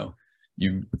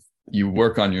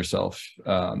work on yourself.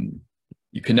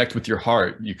 You connect with your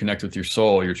heart. You connect with your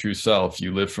soul, your true self.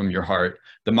 You live from your heart.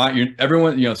 The mind,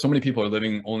 everyone, so many people are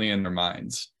living only in their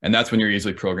minds, and that's when you're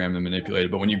easily programmed and manipulated.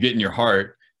 But when you get in your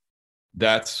heart,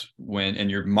 that's when,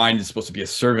 and your mind is supposed to be a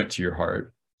servant to your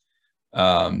heart.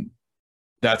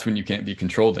 That's when you can't be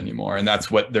controlled anymore. And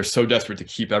that's what they're so desperate to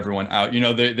keep everyone out.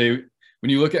 When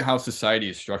you look at how society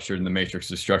is structured and the matrix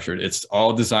is structured, it's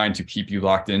all designed to keep you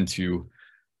locked into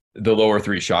the lower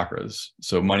three chakras.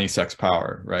 So money, sex,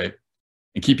 power, right?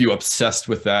 And keep you obsessed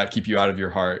with that, keep you out of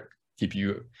your heart, keep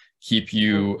you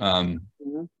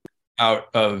out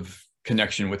of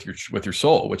connection with your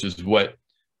soul, which is what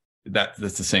that's the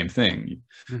same thing.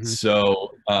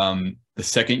 So the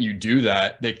second you do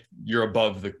that, you're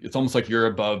above it's almost like you're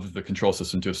above the control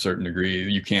system to a certain degree.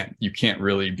 You can't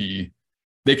really be,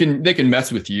 they can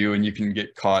mess with you and you can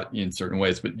get caught in certain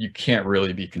ways, but you can't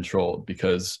really be controlled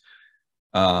because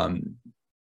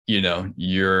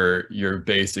you're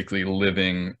basically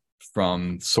living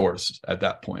from source at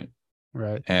that point.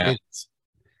 Right. And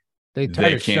they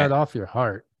try to shut off your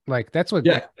heart. Like that's what,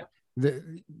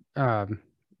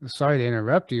 sorry to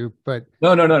interrupt you, but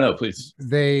no, please.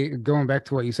 Going back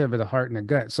to what you said about the heart and the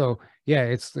gut. So yeah,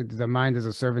 it's the mind is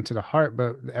a servant to the heart,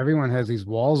 but everyone has these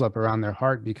walls up around their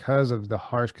heart because of the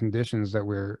harsh conditions that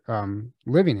we're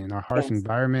living in, our harsh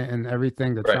environment and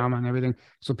everything, the trauma and everything.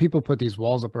 So people put these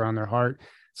walls up around their heart.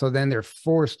 So then they're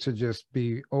forced to just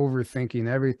be overthinking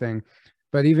everything.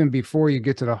 But even before you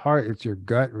get to the heart, it's your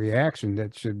gut reaction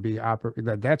that should be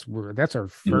that's our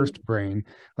first brain.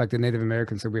 Like the Native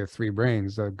Americans said, we have three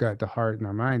brains: the gut, the heart, and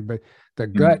our mind. But the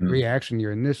gut reaction,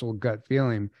 your initial gut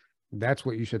feeling, that's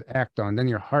what you should act on. Then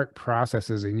your heart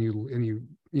processes, and you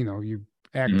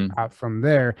act out from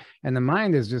there. And the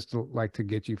mind is just to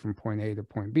get you from point A to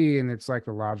point B, and it's like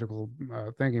the logical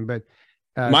thinking. But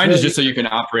mind is just so you can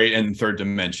operate in third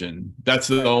dimension. That's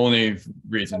the only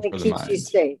reason for the mind. It keeps you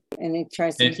safe, and it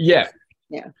tries to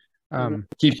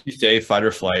keeps you safe, fight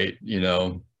or flight.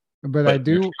 But I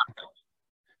do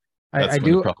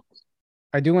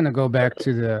want to go back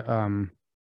to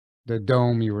the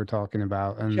dome you were talking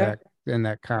about, and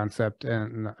that concept,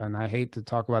 and I hate to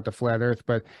talk about the flat Earth,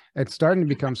 but it's starting to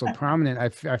become so prominent. I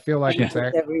feel like it's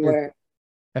everywhere.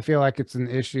 I feel like it's an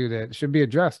issue that should be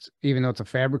addressed, even though it's a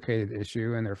fabricated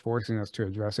issue and they're forcing us to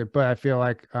address it. But I feel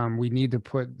like we need to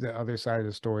put the other side of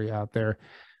the story out there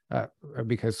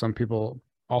because some people,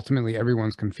 ultimately,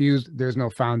 everyone's confused. There's no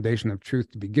foundation of truth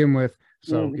to begin with.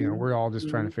 So, we're all just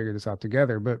trying to figure this out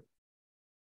together. But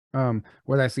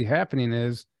what I see happening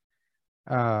is,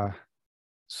 we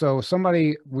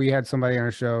had somebody on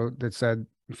our show that said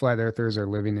flat earthers are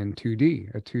living in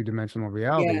 2D, a two-dimensional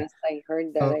reality. Yes, I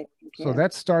heard that. So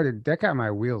that got my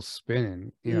wheels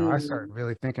spinning. I started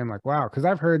really thinking like, wow, because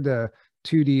I've heard the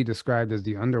 2D described as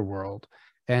the underworld,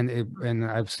 and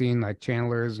I've seen like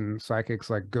channelers and psychics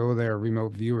like go there,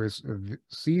 remote viewers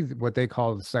see what they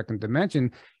call the second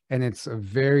dimension, and it's a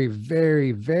very,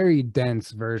 very, very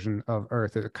dense version of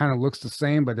Earth. It kind of looks the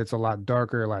same, but it's a lot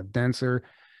darker, a lot denser.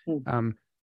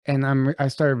 And I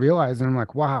started realizing, I'm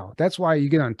like, wow, that's why you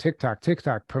get on TikTok.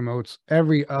 TikTok promotes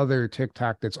every other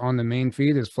TikTok that's on the main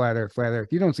feed is flat Earth, flat Earth.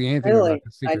 You don't see anything about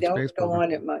the secret space I don't go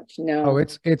on it much. No. Oh,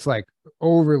 it's like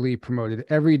overly promoted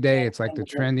every day. It's like the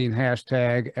trending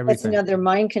hashtag. Everything. That's another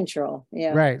mind control.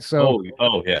 Yeah. Right. So.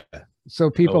 Oh yeah.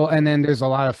 So people, and then there's a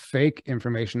lot of fake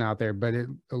information out there, but it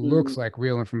looks like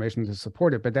real information to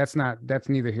support it. But that's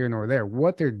neither here nor there.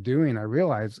 What they're doing, I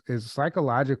realize, is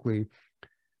psychologically,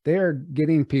 they are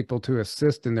getting people to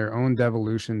assist in their own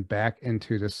devolution back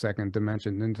into the second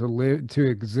dimension and to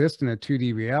exist in a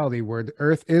 2D reality where the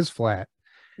Earth is flat.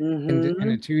 In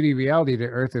a 2D reality, the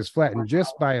Earth is flat. And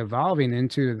just by evolving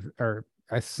into or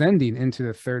ascending into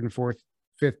the third and fourth,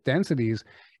 fifth densities,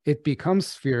 it becomes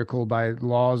spherical by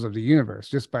laws of the universe,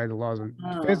 just by the laws of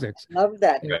physics. Love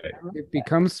that. It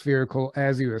becomes spherical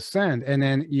as you ascend, and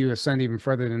then you ascend even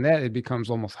further than that. It becomes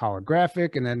almost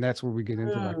holographic, and then that's where we get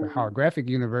into like the holographic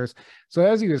universe. So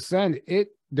as you ascend,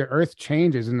 the Earth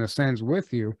changes and ascends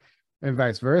with you, and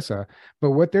vice versa.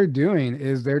 But what they're doing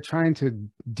is they're trying to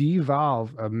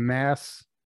devolve a mass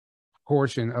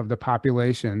portion of the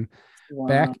population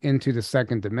back into the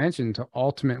second dimension to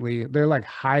ultimately, they're like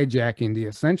hijacking the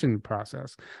ascension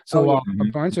process. So while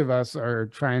a bunch of us are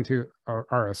trying to,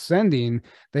 are ascending,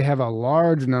 they have a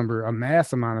large number, a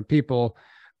mass amount of people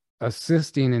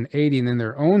assisting and aiding in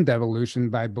their own devolution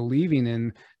by believing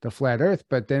in the flat earth.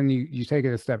 But then you take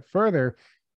it a step further.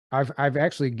 I've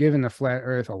actually given the flat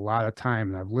earth a lot of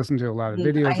time, and I've listened to a lot of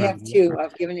videos. I have too.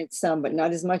 I've given it some, but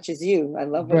not as much as you. I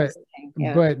love what you're saying.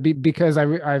 Yeah. But because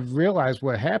I've realized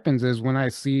what happens is when I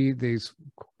see these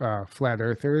flat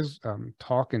earthers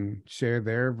talk and share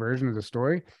their version of the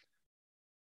story,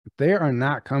 they are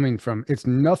not coming from, it's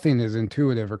nothing is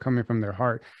intuitive or coming from their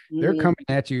heart. They're coming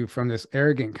at you from this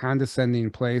arrogant, condescending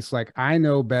place. Like, I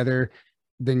know better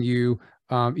than you.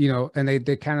 You know, and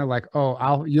they kind of like,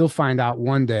 oh, you'll find out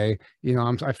one day, you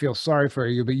know, I feel sorry for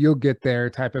you, but you'll get there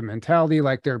type of mentality.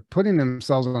 Like they're putting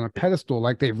themselves on a pedestal,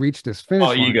 like they've reached this finish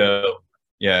line. Ego.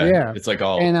 Yeah. It's like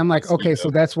all. And I'm like, okay,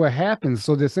 so that's what happens.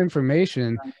 So this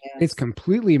information, it's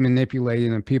completely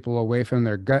manipulating the people away from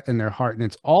their gut and their heart, and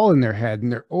it's all in their head,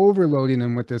 and they're overloading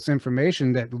them with this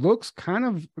information that looks kind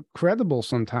of credible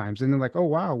sometimes. And they're like, oh,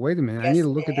 wow, wait a minute, I need to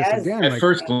look at this again. At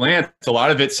first glance, a lot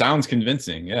of it sounds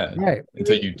convincing. Yeah. Right.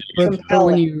 Until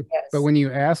you but when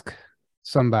you ask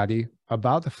somebody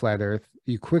about the flat earth,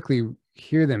 you quickly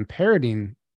hear them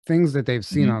parroting things that they've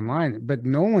seen online, but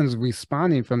no one's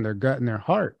responding from their gut and their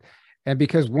heart. And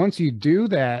because once you do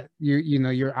that, you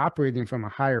know, you're operating from a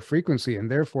higher frequency, and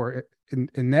therefore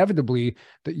inevitably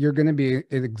that you're going to be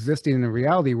existing in a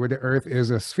reality where the earth is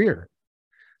a sphere.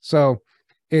 So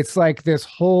it's like this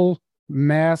whole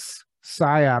mass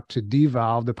psyop to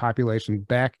devolve the population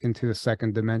back into the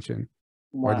second dimension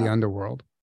or the underworld.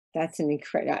 That's an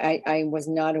incredible, I was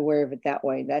not aware of it that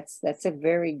way. That's a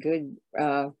very good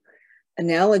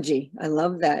analogy. I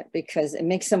love that because it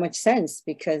makes so much sense,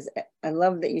 because I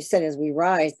love that you said as we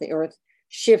rise, the earth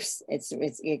shifts.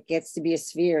 It gets to be a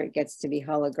sphere. It gets to be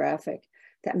holographic.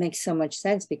 That makes so much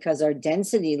sense because our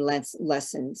density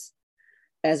lessens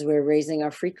as we're raising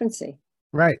our frequency.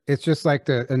 Right. It's just like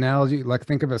the analogy, like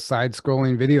think of a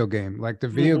side-scrolling video game. Like the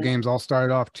video games all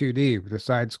started off 2D with a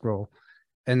side scroll.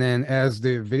 And then as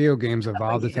the video games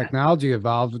evolved, the technology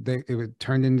evolved, it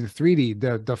turned into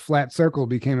 3D. The flat circle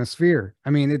became a sphere. I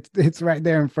mean, it's right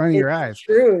there in front of your eyes.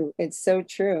 True. It's so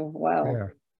true. Wow. Yeah.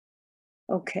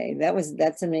 Okay.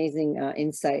 That's amazing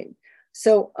insight.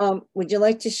 So would you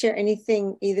like to share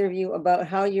anything, either of you, about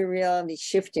how your reality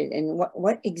shifted, and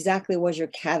what exactly was your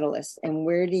catalyst, and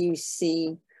where do you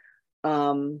see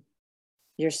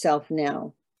yourself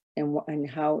now, and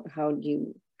how do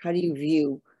you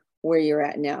view where you're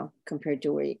at now compared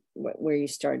to where you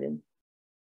started?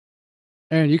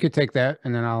 And you could take that,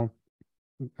 and then I'll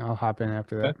hop in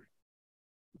after that.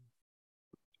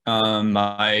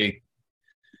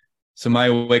 So my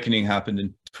awakening happened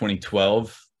in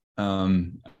 2012.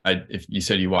 If you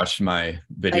said you watched my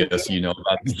video, so you know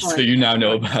so you now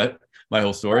know about my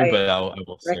whole story, right. But I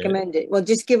will recommend it. Well,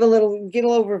 just give a little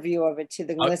overview of it to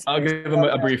the listeners. I'll give them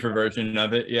a briefer version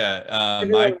of it. Yeah.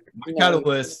 My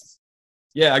catalyst.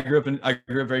 Yeah, I grew up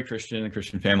very Christian, a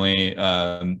Christian family,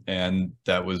 and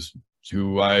that was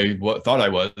who I thought I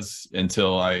was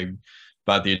until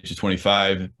about the age of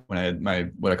 25, when I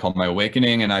had what I call my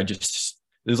awakening, and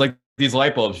there's like these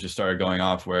light bulbs just started going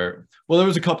off. Where, well, there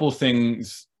was a couple of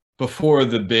things before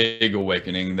the big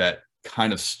awakening that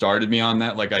kind of started me on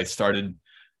that. Like I started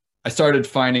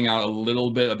finding out a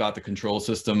little bit about the control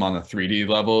system on a 3D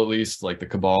level, at least, like the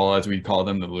Cabal, as we call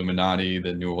them, the Illuminati,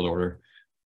 the New World Order.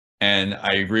 And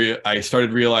I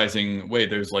started realizing, wait,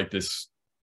 there's like this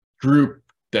group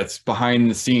that's behind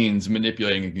the scenes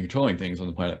manipulating and controlling things on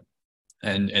the planet,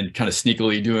 and kind of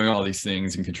sneakily doing all these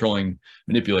things and controlling,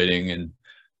 manipulating, and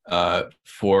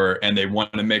they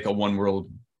want to make a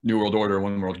New World Order,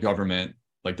 one world government.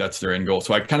 Like that's their end goal.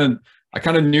 So I kind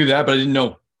of knew that, but I didn't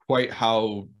know quite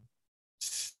how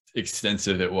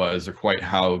extensive it was, or quite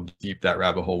how deep that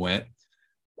rabbit hole went.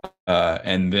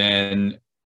 And then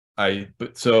I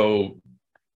still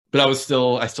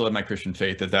had my Christian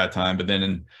faith at that time, but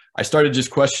then I started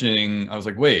just questioning. I was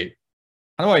like, wait,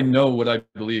 how do I know what I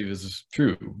believe is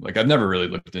true? Like, I've never really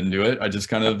looked into it. I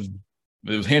just it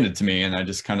was handed to me, and I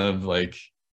just kind of like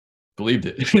believed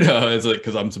it, you know, it's like,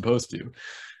 because I'm supposed to.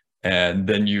 And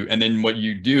then what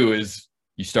you do is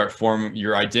you start forming,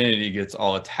 your identity gets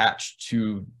all attached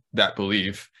to that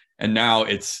belief. And now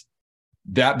it's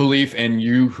that belief and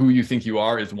who you think you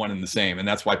are is one and the same. And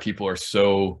that's why people are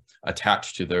so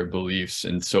attached to their beliefs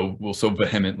and will so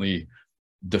vehemently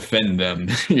defend them,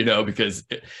 you know, because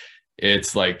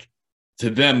it's like, to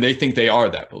them, they think they are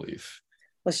that belief.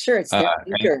 Well, sure. It's their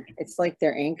anchor. It's like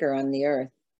their anchor on the earth.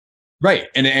 Right.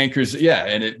 And it anchors, yeah,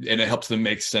 and it helps them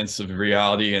make sense of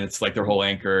reality, and it's like their whole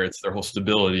anchor, it's their whole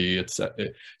stability.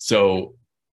 So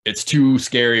it's too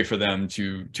scary for them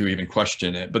to even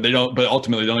question it, but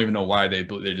ultimately they don't even know why they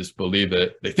just believe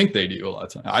it. They think they do a lot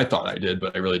of time. I thought I did,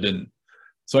 but I really didn't.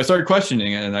 So I started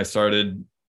questioning it, and I started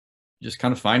just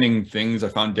kind of finding things. I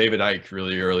found David Icke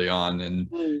really early on,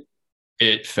 and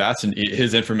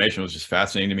his information was just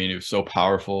fascinating to me, and it was so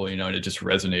powerful, and it just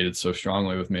resonated so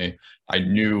strongly with me. I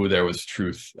knew there was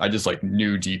truth. I just like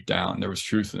knew deep down there was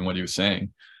truth in what he was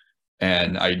saying,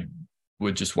 and I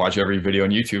would just watch every video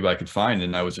on YouTube I could find,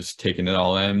 and I was just taking it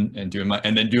all in and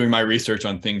doing my research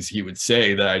on things he would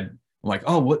say that I'm like,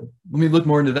 oh, let me look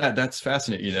more into that. That's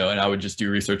fascinating, and I would just do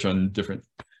research on different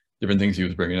things he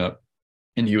was bringing up.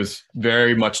 And he was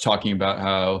very much talking about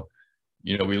how,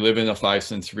 we live in a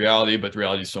 5-sense reality, but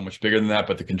reality is so much bigger than that.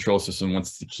 But the control system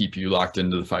wants to keep you locked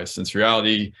into the 5-sense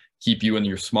reality, keep you in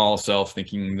your small self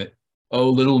thinking that, oh,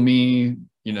 little me,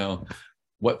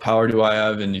 what power do I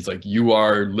have? And he's like, you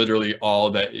are literally all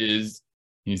that is.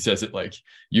 He says it like,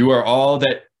 you are all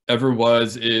that ever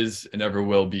was, is, and ever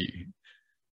will be,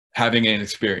 having an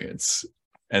experience.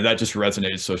 And that just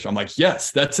resonated so strong. I'm like,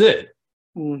 yes, that's it.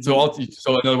 Mm-hmm.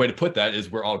 So another way to put that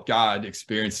is we're all God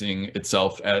experiencing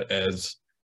itself as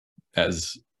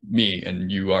me, and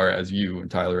you are as you,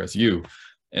 and Tyler as you,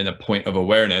 and a point of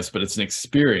awareness, but it's an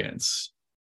experience.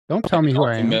 Don't tell me who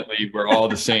I am. Ultimately, we're all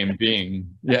the same being.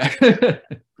 Yeah.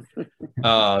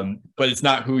 But it's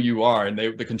not who you are. And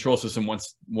the control system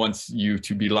wants you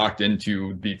to be locked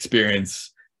into the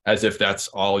experience as if that's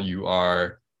all you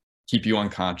are, keep you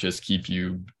unconscious, keep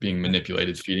you being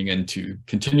manipulated,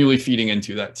 continually feeding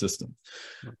into that system.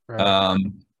 Right.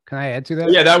 Can I add to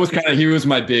that? Yeah, that was he was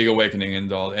my big awakening and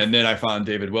all. And then I found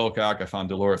David Wilcock, I found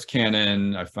Dolores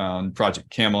Cannon, I found Project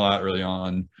Camelot early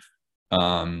on.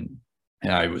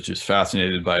 And I was just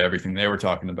fascinated by everything they were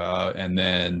talking about. And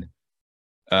then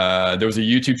there was a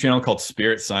YouTube channel called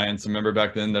Spirit Science. I remember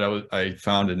back then that I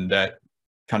found, and that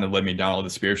kind of led me down all the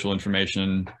spiritual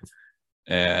information.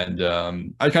 And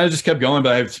I kind of just kept going,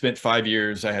 but I've spent 5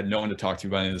 years. I had no one to talk to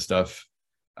about any of this stuff.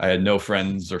 I had no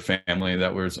friends or family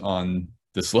that was on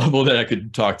this level that I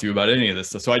could talk to about any of this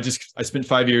stuff. So I spent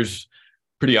 5 years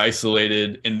pretty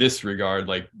isolated in this regard,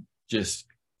 like just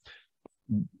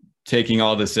taking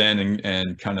all this in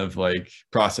and kind of like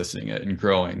processing it and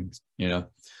growing,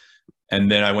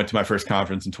 And then I went to my first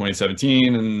conference in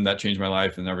 2017, and that changed my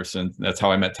life. And ever since, that's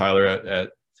how I met Tyler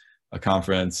at a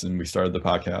conference, and we started the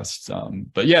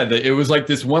podcast. But yeah, it was like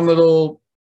this one little,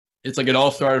 it's like it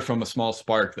all started from a small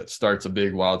spark that starts a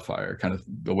big wildfire, kind of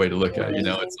the way to look at it.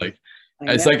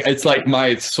 It's like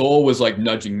my soul was like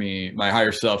nudging me, my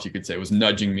higher self, you could say, was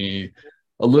nudging me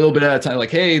a little bit at a time, like,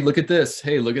 hey, look at this.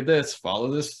 Hey, look at this. Follow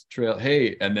this trail.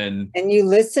 Hey, and you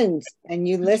listened.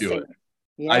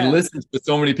 Yeah. I listened to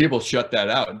so many people shut that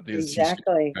out.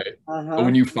 Exactly. Right? But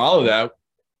when you follow that,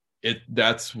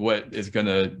 that's what is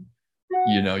gonna,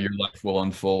 your life will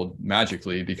unfold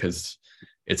magically, because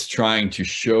it's trying to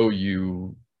show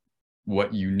you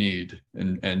what you need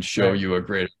and show you a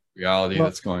greater reality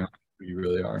that's going on, who you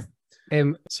really are.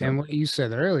 And what you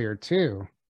said earlier too,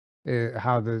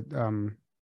 how the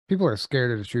people are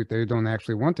scared of the truth. They don't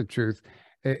actually want the truth.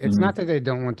 It's not that they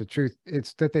don't want the truth.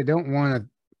 It's that they don't want to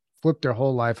flip their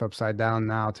whole life upside down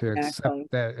now to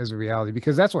accept that as a reality,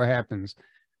 because that's what happens.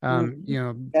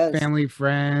 Family,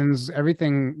 friends,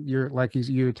 everything,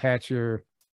 you attach your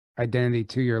identity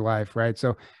to your life, right?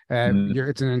 So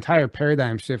it's an entire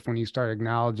paradigm shift when you start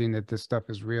acknowledging that this stuff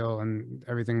is real and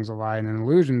everything's a lie and an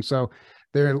illusion. So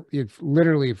it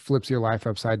literally flips your life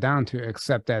upside down to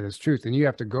accept that as truth. And you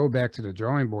have to go back to the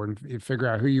drawing board and figure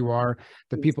out who you are,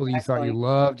 the people that you thought you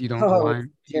loved, you don't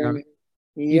align,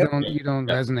 you don't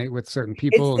resonate with certain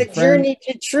people. It's the journey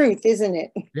to truth, isn't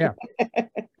it? Yeah.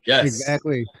 Yes,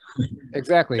 exactly.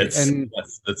 And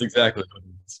that's exactly what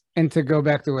it is. And to go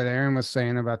back to what Aaron was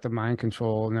saying about the mind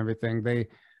control and everything, they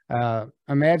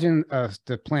imagine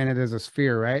the planet as a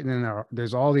sphere, right? And then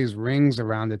there's all these rings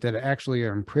around it that actually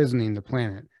are imprisoning the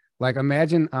planet. Like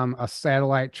imagine a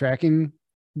satellite tracking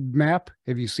map.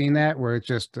 Have you seen that, where it's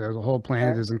just the whole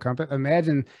planet is encompassed?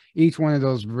 Imagine each one of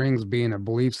those rings being a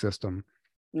belief system.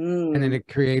 And then it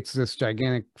creates this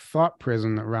gigantic thought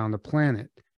prison around the planet.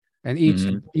 And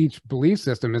each belief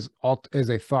system is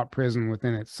a thought prison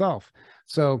within itself.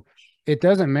 So it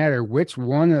doesn't matter which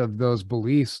one of those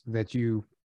beliefs that you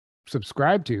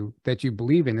subscribe to, that you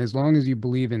believe in, as long as you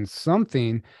believe in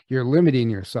something, you're limiting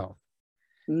yourself.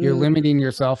 You're limiting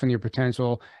yourself and your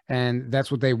potential, and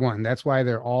that's what they want. That's why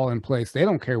they're all in place. They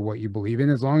don't care what you believe in,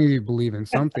 as long as you believe in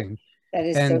something. That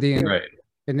is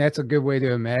And that's a good way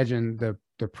to imagine the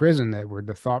prison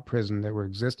the thought prison that we're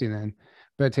existing in.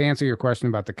 But to answer your question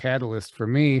about the catalyst, for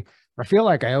me, I feel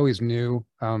like I always knew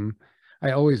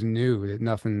that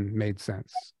nothing made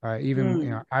sense. Even, you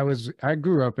know, I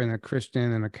grew up in a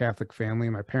Christian and a Catholic family.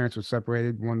 My parents were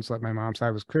separated. One's like my mom's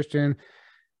side was Christian,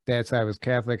 dad's side was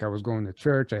Catholic. I was going to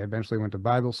church. I eventually went to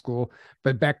Bible school.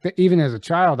 But back then, even as a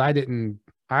child,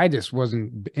 I just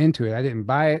wasn't into it. I didn't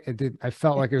buy it. I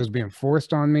felt like it was being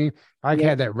forced on me. I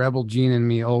had that rebel gene in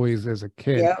me always as a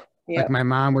kid. Like my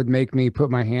mom would make me put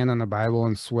my hand on the Bible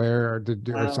and swear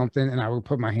or something, and I would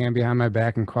put my hand behind my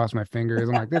back and cross my fingers.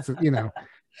 I'm like, this is, you know,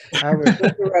 I was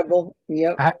a rebel.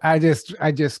 I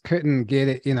just couldn't get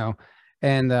it, you know,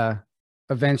 and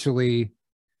eventually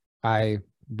I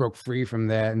broke free from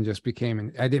that and just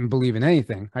I didn't believe in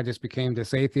anything. I just became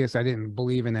this atheist. I didn't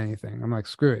believe in anything. I'm like,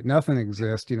 screw it, nothing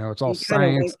exists. You know, it's all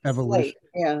science, evolution.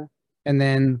 Yeah. And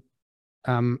then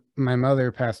my mother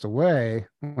passed away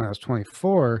when I was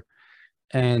 24,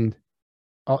 and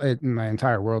my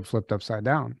entire world flipped upside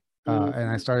down. And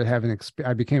I started having,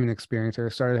 I became an experiencer. I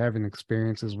started having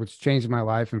experiences which changed my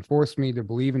life and forced me to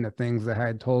believe in the things that I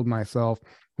had told myself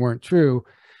weren't true.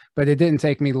 But it didn't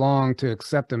take me long to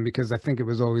accept them because I think it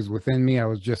was always within me. I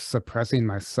was just suppressing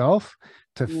myself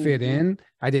to fit in.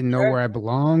 I didn't know where I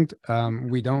belonged.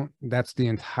 That's the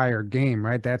entire game,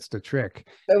 right? That's the trick.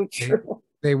 So true.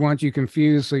 They want you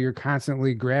confused, so you're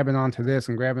constantly grabbing onto this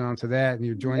and grabbing onto that, and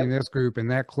you're joining this group and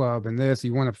that club and this.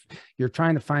 You're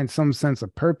trying to find some sense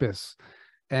of purpose,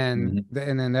 and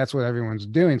then that's what everyone's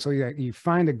doing. So you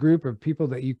find a group of people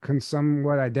that you can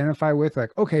somewhat identify with, like,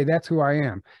 okay, that's who I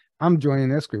am. I'm joining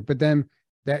this group. But then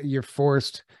that you're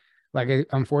forced, like,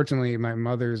 unfortunately, my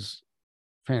mother's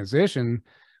transition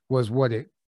was what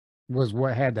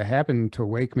had to happen to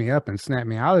wake me up and snap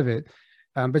me out of it.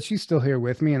 But she's still here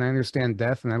with me, and I understand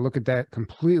death, and I look at that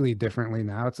completely differently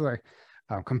now. It's like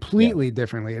completely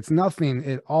differently. It's nothing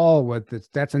at all.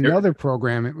 That's another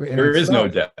program. There is no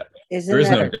death. Isn't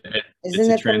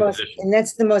that the most? And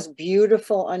that's the most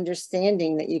beautiful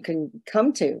understanding that you can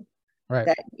come to. Right.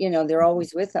 That, you know, they're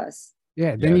always with us.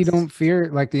 Yeah. Then you don't fear,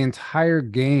 like, the entire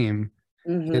game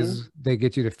is they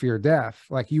get you to fear death.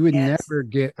 Like, you would never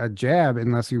get a jab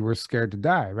unless you were scared to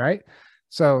die. Right.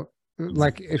 So,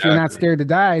 like, if you're not scared to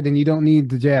die, then you don't need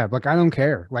the jab. Like, I don't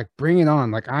care. Like, bring it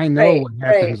on. Like, I know what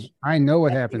happens. I know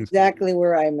what happens. Exactly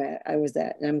where I was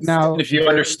at. And now, if you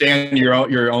understand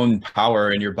your own power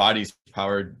and your body's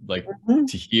power, like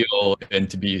to heal and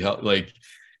to be like,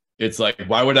 it's like,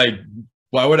 why would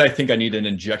I think I need an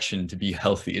injection to be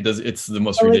healthy? It's the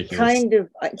most ridiculous. It kind of,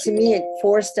 to me, it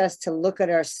forced us to look at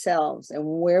ourselves and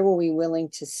where were we willing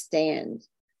to stand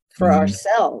for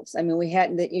ourselves. I mean, we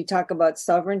had that. You talk about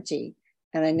sovereignty,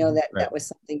 and I know that that was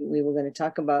something we were going to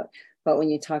talk about. But when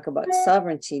you talk about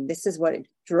sovereignty, this is what it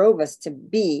drove us to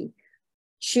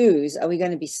choose. Are we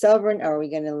going to be sovereign, or are we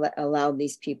going to allow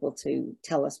these people to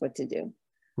tell us what to do?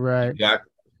 Right. Yeah.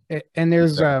 And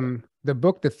there's the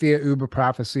book, The Thea Uba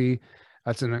Prophecy.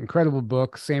 That's an incredible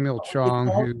book. Samuel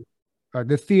Chong,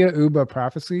 The Thea Uba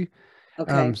Prophecy.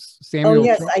 Okay. Samuel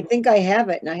yes, Chong. I think I have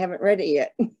it, and I haven't read it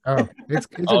yet. Oh, it's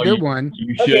a good one.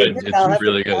 You should. It's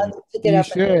really good. You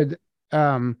should.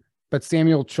 But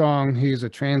Samuel Chong, he's a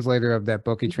translator of that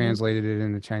book. He translated it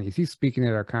into Chinese. He's speaking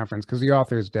at our conference because the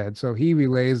author is dead. So he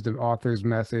relays the author's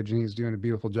message, and he's doing a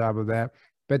beautiful job of that.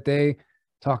 But they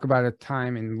talk about a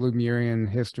time in Lemurian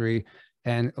history,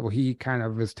 and he kind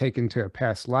of was taken to a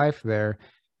past life there,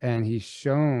 and he's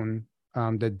shown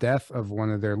the death of one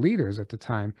of their leaders at the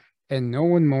time. And no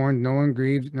one mourned, no one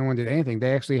grieved, no one did anything.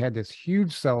 They actually had this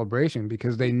huge celebration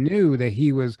because they knew that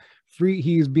he was free.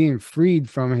 He was being freed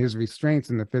from his restraints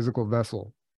in the physical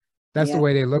vessel. That's the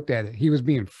way they looked at it. He was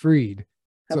being freed.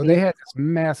 So they had this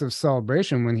massive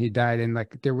celebration when he died, and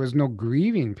like there was no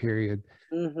grieving period.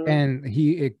 And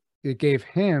it gave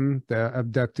him, the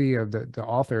abductee of the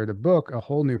author of the book, a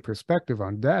whole new perspective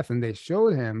on death. And they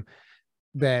showed him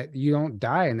that you don't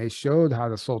die, and they showed how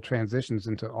the soul transitions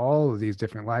into all of these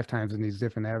different lifetimes and these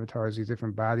different avatars, these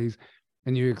different bodies,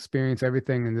 and you experience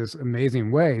everything in this amazing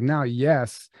way. Now,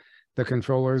 yes, the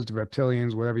controllers, the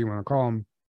reptilians, whatever you want to call them,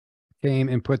 came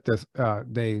and put this,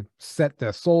 they set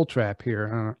the soul trap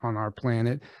here on our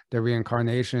planet, the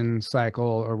reincarnation cycle,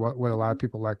 or what a lot of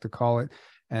people like to call it.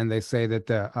 And they say that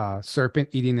the serpent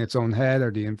eating its own head, or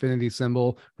the infinity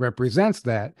symbol, represents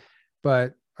that.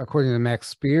 But according to Max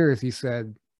Spears, he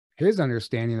said his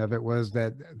understanding of it was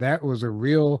that was a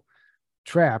real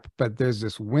trap, but there's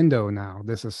this window now,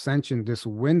 this ascension, this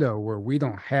window where we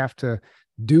don't have to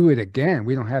do it again.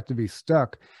 We don't have to be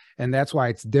stuck. And that's why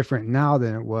it's different now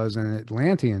than it was in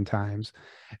Atlantean times.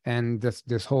 And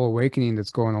this whole awakening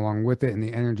that's going along with it, and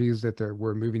the energies that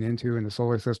we're moving into in the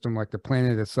solar system, like the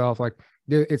planet itself, like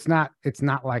it's not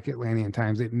like Atlantean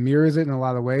times. It mirrors it in a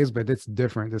lot of ways, but it's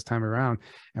different this time around.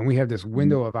 And we have this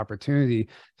window of opportunity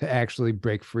to actually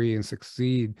break free and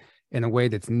succeed in a way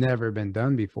that's never been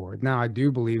done before. Now, I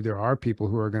do believe there are people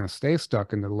who are going to stay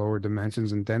stuck in the lower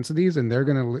dimensions and densities, and they're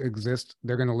going to exist.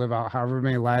 They're going to live out however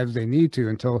many lives they need to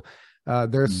until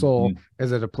their soul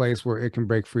is at a place where it can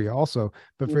break free also.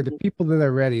 But for the people that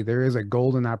are ready, there is a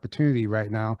golden opportunity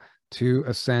right now to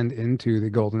ascend into the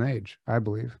golden age, I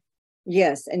believe.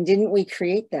 Yes. And didn't we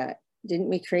create that? Didn't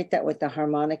we create that with the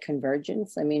harmonic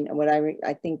convergence? I mean,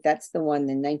 I think that's the one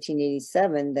in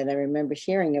 1987 that I remember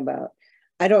hearing about.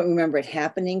 I don't remember it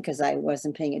happening because I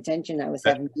wasn't paying attention. I was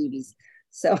having babies.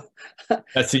 So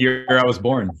that's the year I was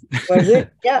born. Was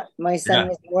it? Yeah. My son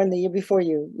was born the year before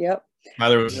you. Yep.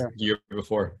 Mother was the year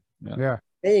before. Yeah.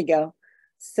 There you go.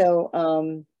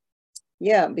 So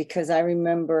yeah, because I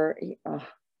remember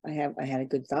I had a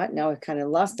good thought. Now I kind of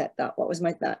lost that thought. What was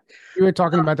my thought? You were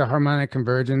talking about the harmonic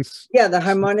convergence. Yeah, the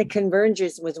harmonic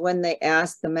convergence was when they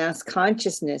asked the mass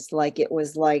consciousness, like it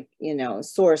was like,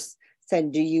 Source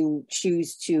said, do you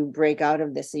choose to break out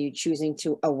of this? Are you choosing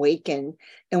to awaken?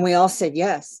 And we all said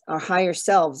yes. Our higher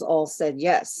selves all said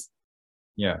yes.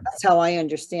 Yeah. That's how I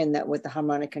understand that what the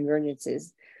harmonic convergence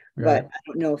is. Right. But I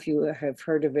don't know if you have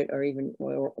heard of it, or even,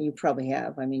 well, you probably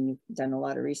have. I mean, you've done a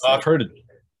lot of research. I've heard of it.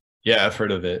 Yeah, I've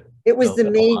heard of it. It was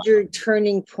the major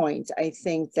turning point, I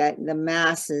think, that the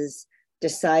masses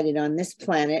decided on this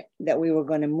planet that we were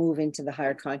going to move into the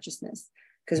higher consciousness.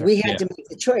 Because we had to make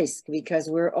the choice, because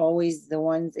we're always the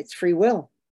ones, it's free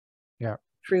will. Yeah.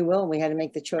 Free will. We had to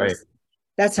make the choice. Right.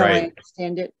 That's how I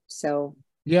understand it. So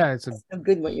yeah, it's so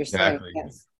good what you're saying.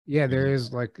 Yes. Yeah, there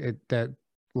is like it that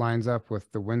lines up with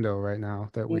the window right now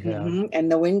that we have. And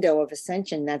the window of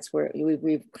ascension, that's where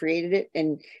we've created it.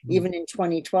 And even in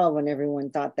 2012, when everyone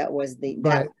thought that was the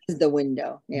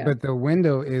window. Yeah. But the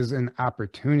window is an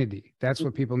opportunity. That's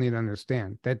what people need to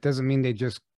understand. That doesn't mean they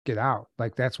just get out.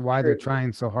 Like that's why they're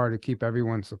trying so hard to keep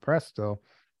everyone suppressed still,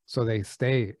 so they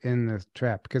stay in the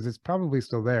trap, because it's probably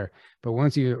still there. But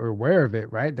once you are aware of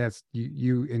it, right, that's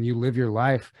you live your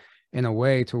life in a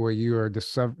way to where you are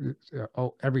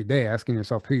every day asking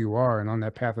yourself who you are, and on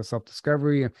that path of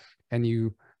self-discovery, and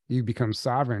you become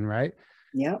sovereign, right?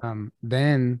 Yeah.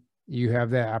 Then you have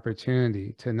that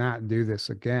opportunity to not do this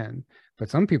again.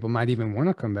 But some people might even want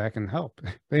to come back and help.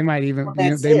 They might even,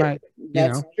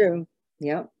 that's true.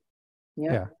 Yeah.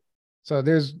 So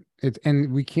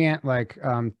and we can't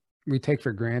we take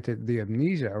for granted the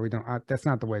amnesia, or we don't, that's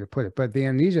not the way to put it, but the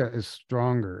amnesia is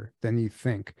stronger than you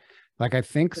think. Like I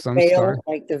think some stars,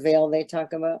 like the veil they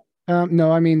talk about.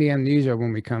 No, I mean the amnesia,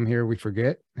 when we come here, we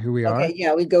forget who we are.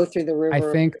 Yeah, we go through the river.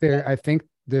 I think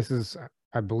this is,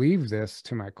 I believe this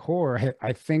to my core.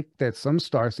 I think that some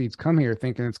starseeds come here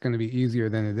thinking it's going to be easier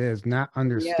than it is, not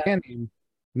understanding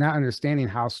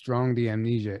how strong the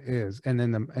amnesia is, and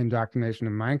then the indoctrination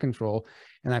and mind control.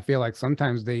 And I feel like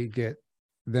sometimes they get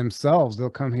themselves, they'll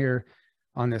come here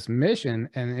on this mission,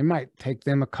 and it might take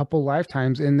them a couple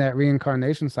lifetimes in that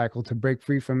reincarnation cycle to break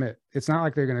free from it. It's not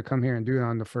like they're going to come here and do it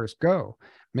on the first go.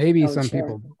 Maybe some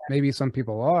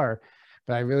people are,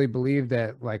 but I really believe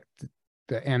that like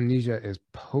the amnesia is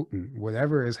potent.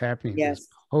 Whatever is happening is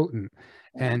potent.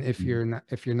 And if you're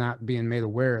not being made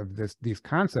aware of these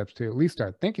concepts, to at least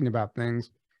start thinking about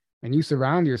things, and you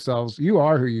surround yourselves, you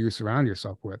are who you surround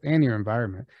yourself with, and your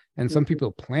environment. And some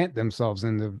people plant themselves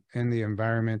in the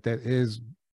environment that is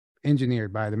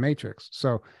engineered by the Matrix.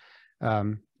 So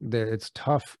it's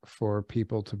tough for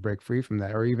people to break free from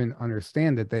that, or even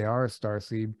understand that they are a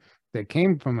starseed that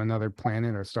came from another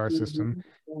planet or star system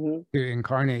to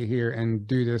incarnate here and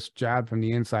do this job from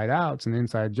the inside out. It's an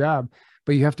inside job,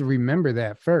 but you have to remember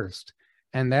that first.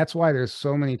 And that's why there's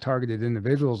so many targeted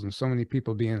individuals and so many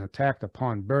people being attacked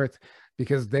upon birth,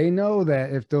 because they know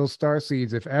that if those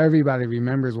starseeds, if everybody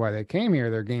remembers why they came here,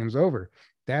 their game's over.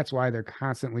 That's why they're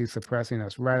constantly suppressing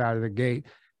us right out of the gate.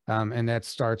 And that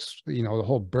starts, the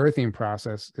whole birthing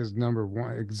process is number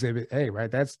one, exhibit A,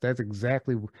 right?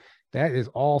 That is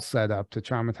all set up to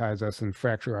traumatize us and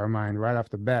fracture our mind right off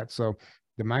the bat. So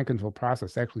the mind control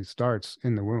process actually starts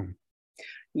in the womb.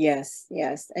 Yes.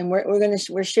 And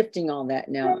we're shifting all that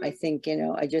now. I think,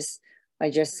 I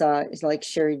just saw, it's like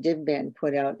Sherry Divban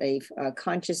put out a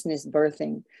consciousness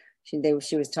birthing.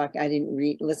 She was talking, I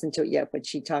didn't listen to it yet, but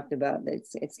she talked about that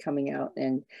it's coming out.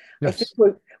 And I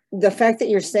think the fact that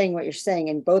you're saying what you're saying,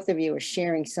 and both of you are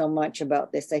sharing so much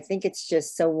about this, I think it's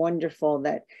just so wonderful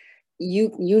that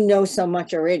you know so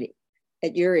much already.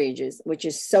 at your ages, which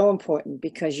is so important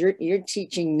because you're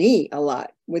teaching me a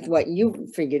lot with what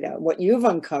you've figured out, what you've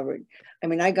uncovered. I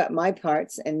mean, I got my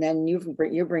parts, and then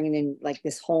you're bringing in like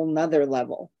this whole nother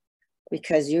level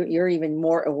because you're even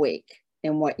more awake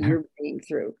in what you're bringing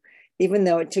through, even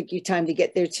though it took you time to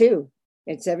get there too.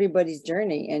 It's everybody's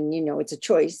journey, and you know, it's a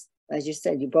choice. As you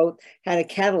said, you both had a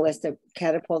catalyst that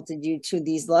catapulted you to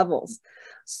these levels.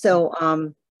 So,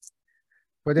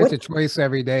 but it's a choice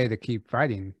every day to keep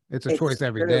fighting. It's a choice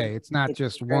every day. It's not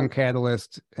just one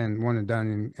catalyst and one and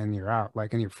done and you're out,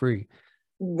 like, and you're free.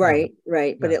 Right,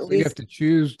 right. But at least you have to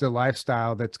choose the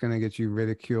lifestyle that's going to get you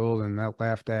ridiculed and not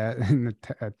laughed at and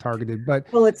targeted.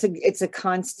 But well, it's a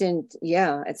constant,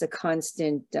 it's a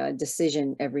constant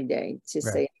decision every day to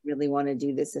say, I really want to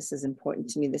do this. This is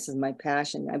important to me. This is my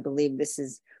passion. I believe this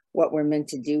is what we're meant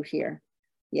to do here.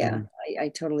 Yeah, I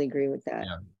totally agree with that.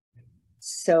 Yeah.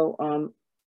 So,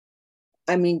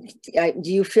 I mean,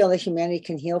 do you feel that humanity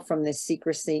can heal from this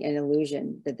secrecy and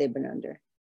illusion that they've been under?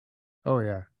 Oh,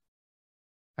 yeah.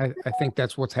 I think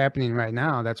that's what's happening right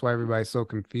now. That's why everybody's so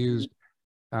confused.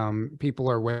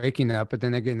 People are waking up, but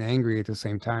then they're getting angry at the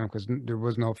same time because there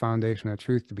was no foundation of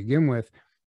truth to begin with,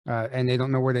 and they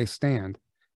don't know where they stand.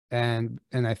 And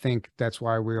I think that's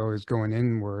why we're always going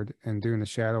inward and doing the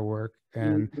shadow work.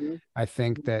 And I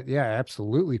think that, yeah,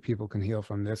 absolutely, people can heal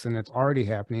from this, and it's already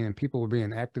happening, and people are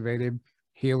being activated.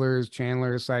 Healers,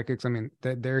 channelers, psychics. I mean,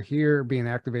 they're here being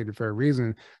activated for a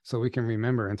reason, so we can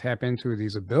remember and tap into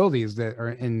these abilities that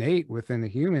are innate within the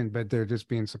human, but they're just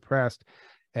being suppressed.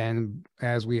 And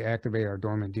as we activate our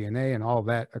dormant DNA and all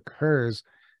that occurs,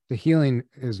 the healing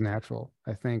is natural,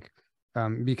 I think,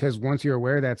 because once you're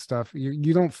aware of that stuff,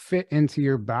 you don't fit into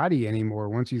your body anymore.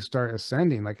 Once you start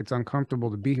ascending, like, it's uncomfortable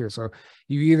to be here. So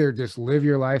you either just live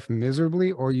your life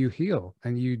miserably or you heal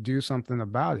and you do something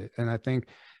about it. And I think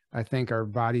our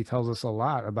body tells us a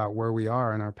lot about where we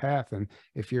are in our path. And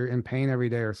if you're in pain every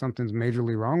day or something's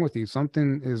majorly wrong with you,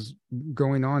 something is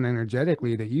going on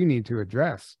energetically that you need to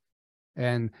address.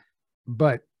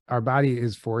 But our body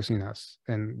is forcing us,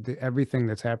 and everything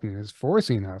that's happening is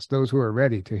forcing us, those who are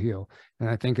ready, to heal. And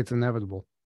I think it's inevitable.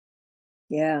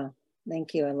 Yeah.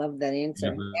 Thank you. I love that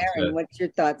answer. Aaron, what's your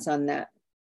thoughts on that?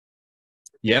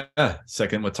 Yeah.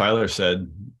 Second what Tyler said.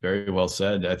 Very well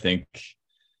said. I think,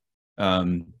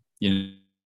 you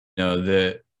know,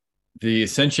 the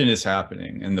ascension is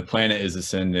happening and the planet is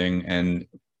ascending, and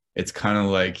it's kind of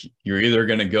like you're either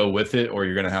going to go with it or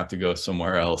you're going to have to go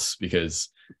somewhere else, because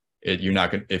you're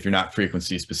not going, if you're not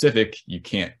frequency specific, you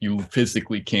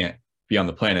physically can't be on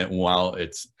the planet while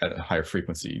it's at a higher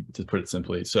frequency, to put it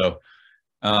simply. So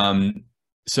I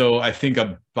think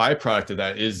a byproduct of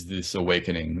that is this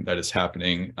awakening that is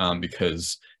happening,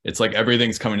 because it's like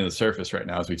everything's coming to the surface right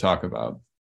now as we talk about.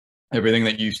 Everything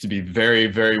that used to be very,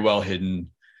 very well hidden,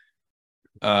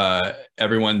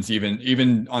 everyone's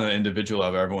even on an individual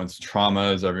level, everyone's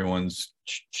traumas, everyone's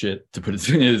shit, to put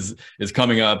it, is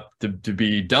coming up to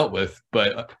be dealt with.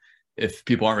 But if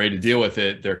people aren't ready to deal with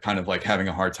it, they're kind of like having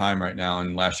a hard time right now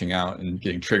and lashing out and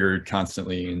getting triggered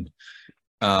constantly.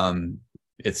 And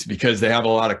it's because they have a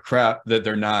lot of crap that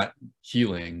they're not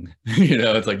healing. You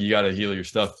know, it's like, you got to heal your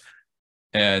stuff,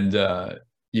 and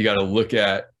you got to look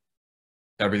at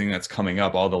everything that's coming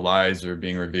up. All the lies are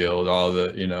being revealed, all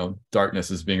the, you know,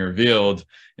 darkness is being revealed.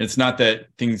 And it's not that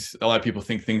a lot of people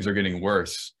think things are getting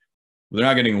worse. They're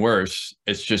not getting worse.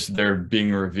 It's just they're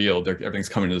being revealed. Everything's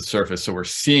coming to the surface. So we're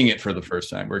seeing it for the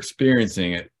first time. We're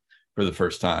experiencing it for the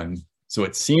first time. So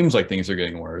it seems like things are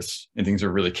getting worse and things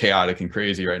are really chaotic and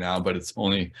crazy right now, but it's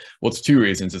two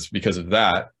reasons. It's because of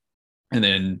that. And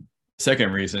then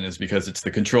second reason is because it's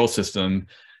the control system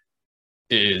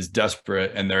is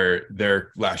desperate, and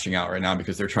they're lashing out right now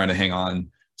because they're trying to hang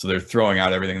on. So they're throwing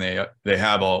out everything they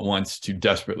have all at once to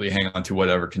desperately hang on to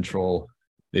whatever control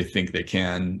they think they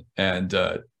can, and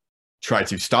try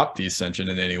to stop the ascension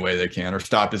in any way they can, or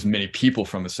stop as many people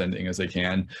from ascending as they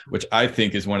can, which I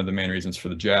think is one of the main reasons for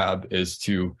the jab, is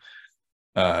to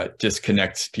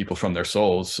disconnect people from their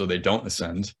souls so they don't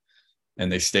ascend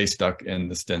and they stay stuck in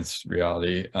this dense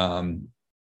reality.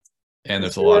 And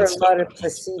there's a lot of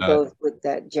placebos with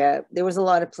that jab. There was a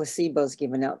lot of placebos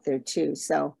given out there too.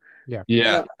 So yeah,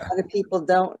 other people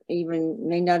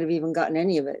may not have even gotten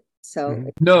any of it. So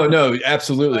no,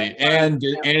 absolutely. And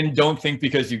don't think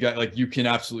because you got, like, you can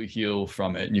absolutely heal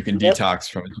from it and you can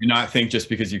detox from it. Do not think just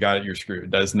because you got it, you're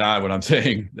screwed. That is not what I'm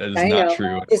saying. That is not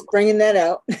true. Just bringing that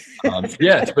out.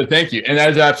 Yes, but thank you. And that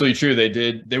is absolutely true.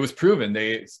 It was proven.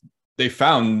 They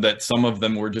found that some of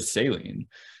them were just saline.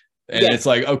 And it's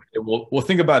like, okay, well,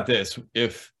 think about this. You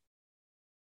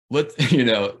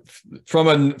know,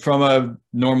 from a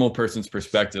normal person's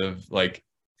perspective, like,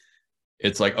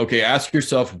 it's like, okay, ask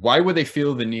yourself, why would they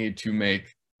feel the need to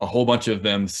make a whole bunch of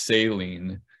them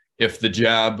saline if the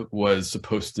jab was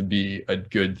supposed to be a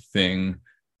good thing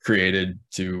created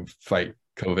to fight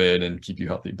COVID and keep you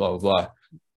healthy, blah, blah, blah.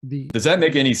 Does that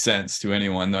make any sense to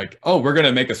anyone? Like, oh, we're going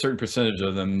to make a certain percentage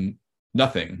of them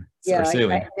nothing. Yeah,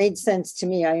 it made sense to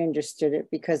me. I understood it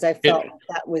because I felt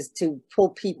that was to pull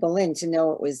people in to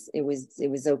know it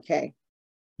was okay.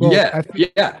 Well,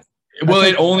 yeah. Well,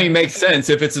 it only makes sense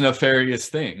if it's a nefarious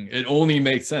thing. It only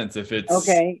makes sense if it's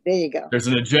okay. There you go. There's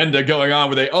an agenda going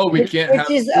on where we can't have.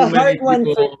 Which is a hard one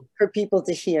for people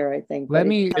to hear, I think.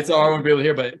 It's a hard one for people to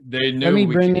hear, but they know we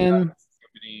bring in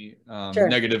sure.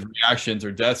 Negative reactions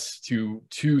or deaths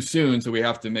too soon, so we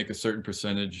have to make a certain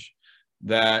percentage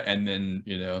that, and then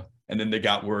and then they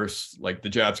got worse. Like the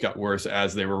jabs got worse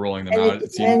as they were rolling them out.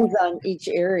 It depends on each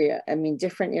area. I mean,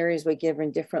 different areas were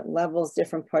given different levels,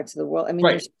 different parts of the world. I mean,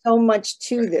 there's so much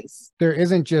to this. There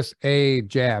isn't just a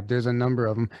jab. There's a number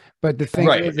of them. But the thing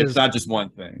is, it's not just one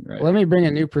thing. Right. Let me bring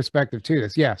a new perspective to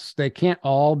this. Yes, they can't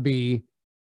all be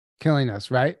killing us,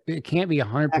 right? It can't be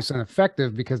 100%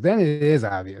 effective because then it is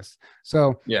obvious.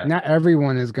 So not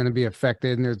everyone is going to be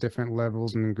affected, and there's different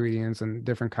levels and ingredients and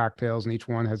different cocktails, and each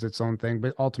one has its own thing,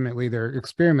 but ultimately they're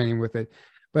experimenting with it.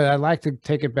 But I'd like to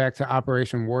take it back to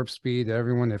Operation Warp Speed,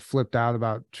 everyone that flipped out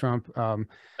about Trump,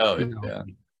 talking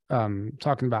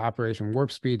about Operation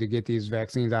Warp Speed to get these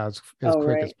vaccines out as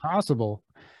quick as possible.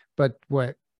 But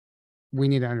what we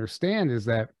need to understand is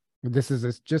that this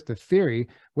is just a theory.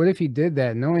 What if he did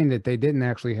that knowing that they didn't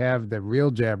actually have the real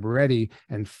jab ready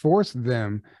and forced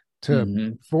them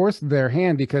to force their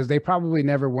hand, because they probably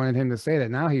never wanted him to say that.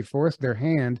 Now he forced their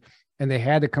hand and they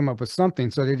had to come up with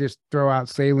something. So they just throw out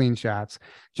saline shots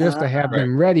just to have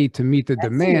them ready to meet the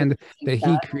demand that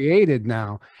he created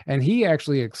now. And he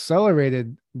actually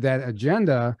accelerated that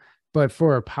agenda, but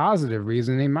for a positive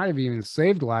reason. They might have even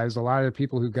saved lives. A lot of the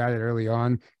people who got it early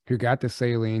on, who got the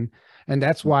saline. And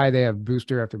that's why they have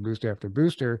booster after booster after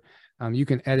booster. You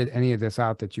can edit any of this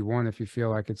out that you want if you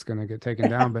feel like it's going to get taken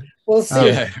down. But we'll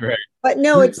see. But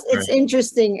no, it's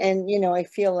interesting, and I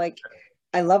feel like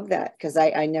I love that because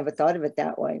I never thought of it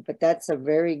that way. But that's a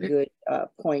very good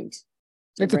point.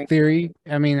 It's a theory.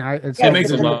 I mean, it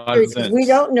makes a lot of sense. We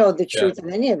don't know the truth of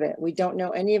any of it. We don't know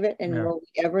any of it, and will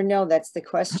we ever know? That's the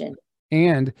question.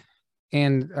 And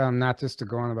not just to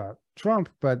go on about Trump,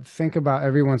 but think about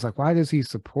everyone's like, why does he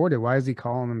support it? Why is he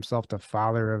calling himself the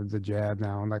father of the jab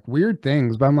now? And like weird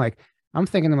things. But I'm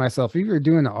thinking to myself, if you're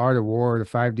doing the Art of War, the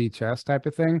 5D chess type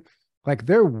of thing, like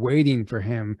they're waiting for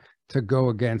him to go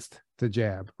against the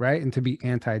jab, right? And to be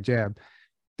anti-jab.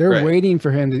 They're waiting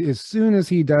for him to, as soon as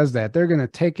he does that, they're going to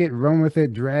take it, run with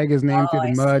it, drag his name through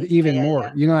the mud even more.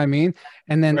 Yeah. You know what I mean?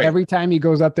 And then every time he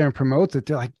goes up there and promotes it,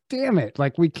 they're like, damn it.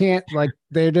 Like we can't, like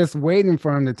they're just waiting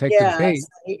for him to take the bait.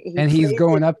 And he's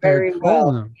going up there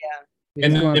calling them. Yeah.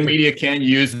 And the media can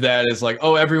use that as like,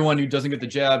 oh, everyone who doesn't get the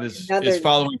jab is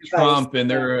following Trump, and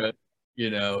they're,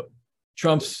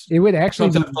 Trump's. It would actually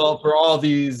Trump's at fault for all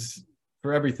these,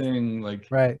 for everything. Like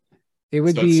it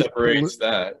would be it separates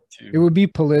that too. It would be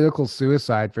political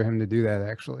suicide for him to do that,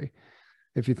 actually,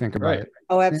 if you think about it.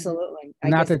 Oh, absolutely.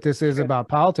 Not that this is about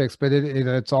politics, but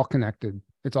it's all connected.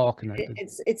 It's all connected.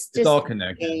 It's just all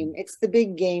connected. Game. It's the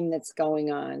big game that's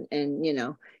going on, and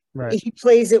he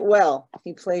plays it well.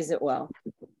 He plays it well.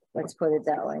 Let's put it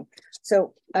that way.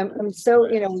 So I'm so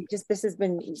this has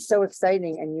been so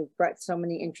exciting, and you've brought so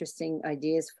many interesting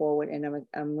ideas forward, and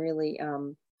I'm really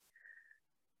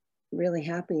really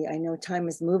happy. I know time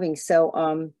is moving.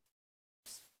 So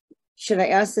should I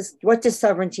ask this? What does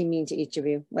sovereignty mean to each of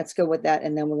you? Let's go with that,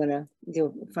 and then we're gonna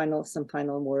do some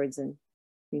final words, and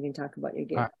you can talk about your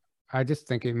game. I just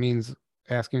think it means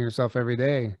asking yourself every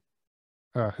day,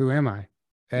 who am I?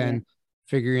 And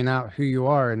figuring out who you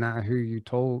are, and not you're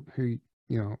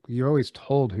always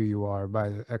told who you are by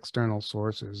the external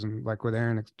sources, and like what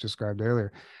Aaron described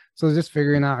earlier. So just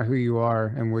figuring out who you are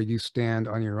and where you stand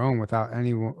on your own without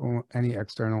any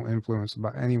external influence,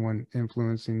 about anyone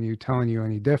influencing you, telling you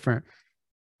any different,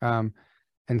 and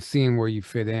seeing where you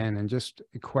fit in, and just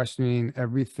questioning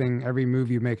everything, every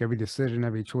move you make, every decision,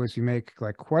 every choice you make.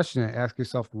 Like question it, ask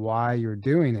yourself why you're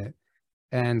doing it.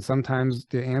 And sometimes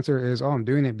the answer is, oh, I'm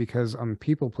doing it because I'm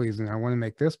people pleasing. I want to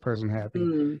make this person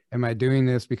happy. Am I doing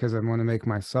this because I want to make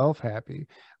myself happy?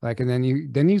 Like, and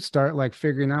then you start like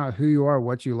figuring out who you are,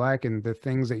 what you like, and the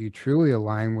things that you truly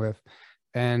align with.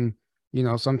 And,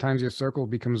 sometimes your circle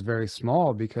becomes very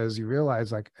small because you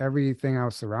realize like everything I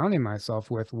was surrounding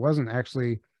myself with wasn't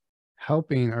actually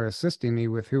helping or assisting me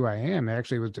with who I am. It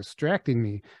actually was distracting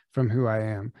me from who I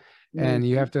am. And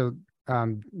you have to,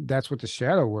 that's what the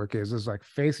shadow work is like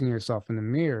facing yourself in the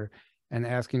mirror and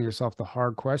asking yourself the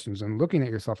hard questions and looking at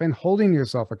yourself and holding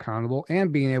yourself accountable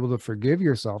and being able to forgive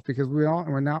yourself, because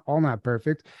we're not all not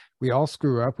perfect. We all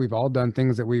screw up. We've all done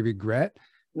things that we regret.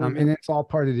 And it's all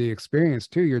part of the experience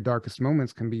too. Your darkest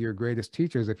moments can be your greatest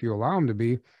teachers if you allow them to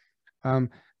be.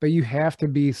 But you have to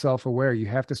be self-aware. You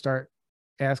have to start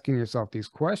asking yourself these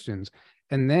questions,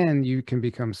 and then you can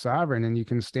become sovereign and you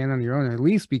can stand on your own, and at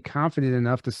least be confident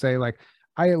enough to say, like,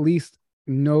 I at least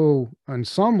know on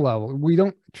some level. We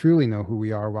don't truly know who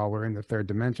we are while we're in the third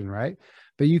dimension, right?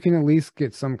 But you can at least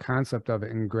get some concept of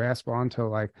it and grasp onto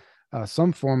like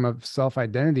some form of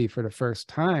self-identity for the first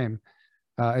time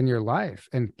in your life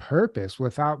and purpose,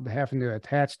 without having to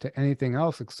attach to anything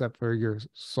else except for your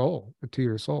soul, to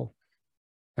your soul.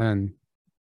 And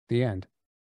the end.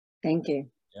 Thank you.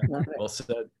 Yeah. Love it. Well said.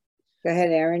 Go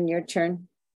ahead, Aaron, your turn.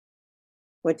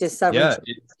 What does sovereignty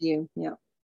mean to you? Yeah.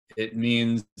 It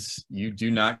means you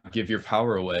do not give your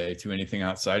power away to anything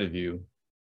outside of you.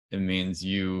 It means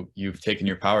you've taken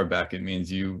your power back. It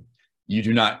means you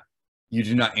do not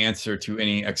answer to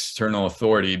any external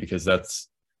authority, because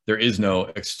there is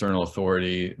no external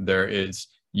authority.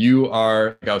 You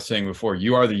are, like I was saying before,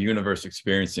 you are the universe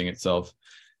experiencing itself.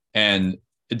 And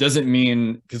it doesn't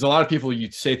mean, because a lot of people, you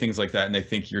say things like that and they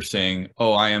think you're saying,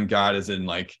 oh, I am God, as in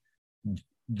like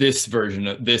this version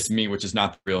of this me, which is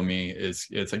not the real me. It's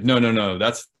like, no,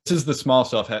 this is the small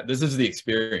self. This is the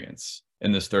experience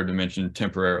in this third dimension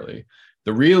temporarily.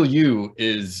 The real you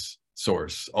is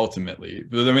source, ultimately.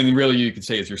 I mean, the real you could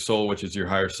say is your soul, which is your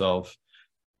higher self,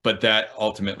 but that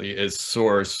ultimately is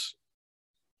source,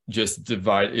 just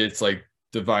it's like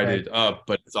divided up,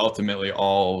 but it's ultimately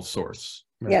all source.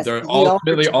 Yes,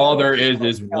 ultimately all there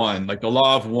is one, like the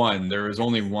law of one. There is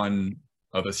only one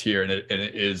of us here, and it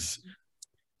is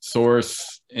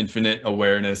source, infinite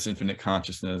awareness, infinite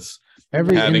consciousness.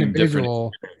 Every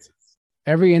individual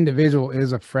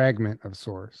is a fragment of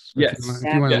source. Yes.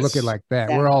 If you want to look at it like that,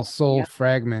 we're all soul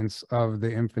fragments of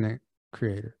the infinite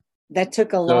creator. That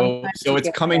took a long time. So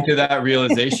it's coming to that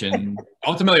realization.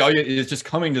 Ultimately, it's just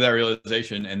coming to that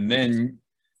realization, and then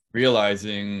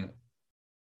realizing,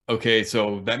 okay,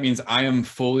 so that means I am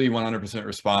fully 100%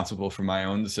 responsible for my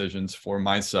own decisions, for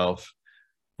myself,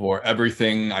 for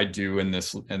everything I do in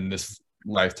this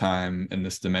lifetime, in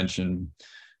this dimension,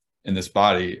 in this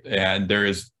body. And there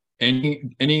is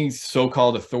any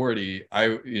so-called authority,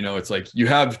 it's like you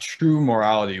have true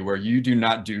morality where you do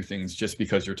not do things just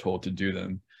because you're told to do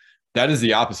them. That is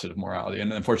the opposite of morality.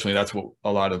 And unfortunately, that's what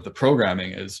a lot of the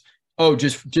programming is. Oh,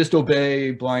 just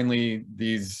obey blindly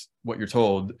what you're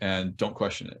told and don't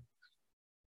question it.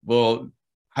 Well,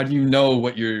 how do you know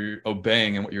what you're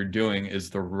obeying and what you're doing is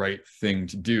the right thing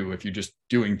to do if you're just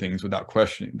doing things without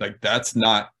questioning? Like that's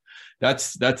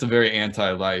a very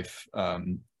anti-life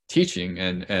teaching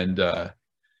and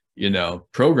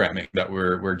programming that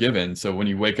we're given. So when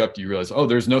you wake up, you realize, oh,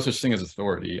 there's no such thing as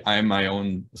authority. I am my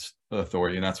own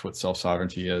authority, and that's what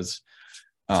self-sovereignty is.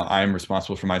 I am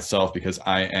responsible for myself because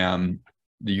I am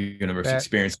the universe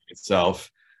experiencing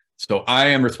itself. So I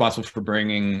am responsible for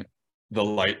bringing the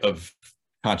light of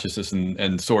consciousness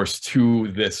and source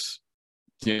to this,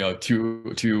 to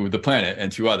the planet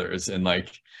and to others. And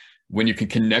like, when you can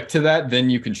connect to that, then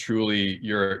you can truly,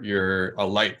 you're a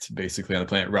light basically on the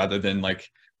planet, rather than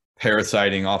like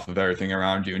parasiting off of everything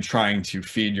around you and trying to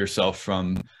feed yourself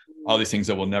from all these things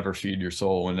that will never feed your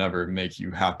soul, will never make you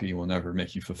happy, will never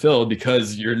make you fulfilled,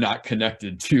 because you're not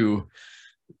connected to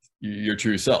your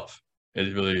true self.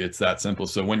 It's that simple.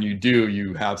 So when you do,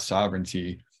 you have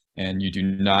sovereignty, and you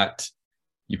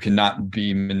cannot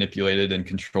be manipulated and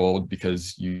controlled,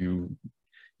 because you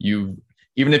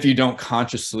even if you don't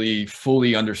consciously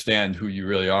fully understand who you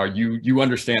really are, you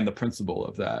understand the principle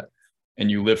of that, and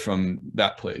you live from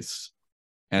that place.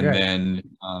 And then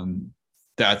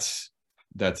that's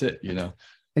it,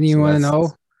 And you want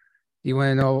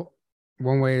to know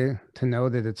one way to know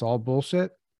that it's all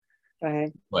bullshit? Go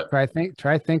ahead. What?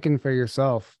 Try thinking for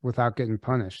yourself without getting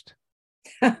punished.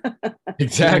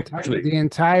 Exactly. The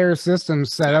entire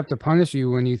system's set up to punish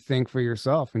you when you think for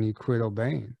yourself and you quit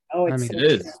obeying. Oh, it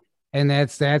is. And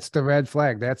that's the red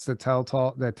flag. That's the tell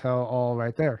all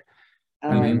right there.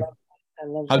 I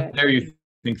love how that. dare you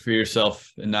think for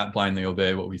yourself and not blindly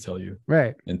obey what we tell you?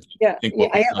 Right. And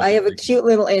I have a cute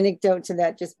little anecdote to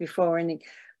that just before ending.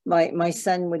 My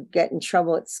son would get in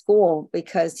trouble at school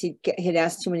because he'd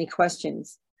asked too many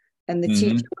questions. And the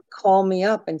teacher would call me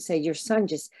up and say, your son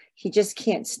he just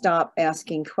can't stop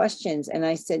asking questions. And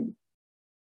I said,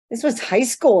 this was high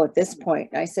school at this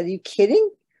point. I said, are you kidding?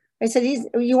 I said,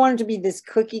 you want him to be this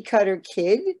cookie cutter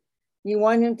kid? You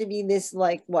want him to be this,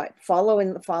 like, what, fall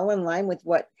in line with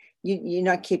what you're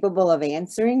not capable of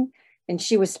answering? And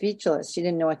she was speechless. She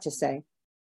didn't know what to say.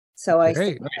 So I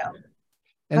said, Great.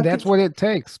 And that's what it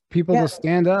takes, people to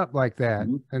stand up like that.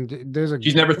 And there's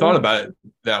she's never thought about it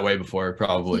that way before,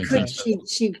 probably.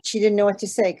 She didn't know what to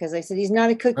say, because I said, he's not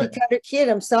a cookie cutter kid.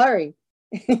 I'm sorry.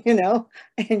 You know?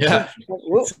 And yeah,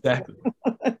 exactly.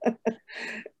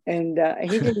 And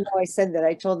he didn't know I said that.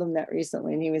 I told him that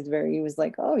recently, and he was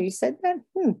like, oh, you said that?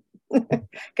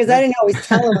 Because I didn't always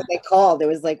tell him when they called. It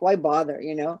was like, why bother,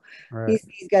 you know? Right.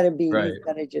 He's got to be, he's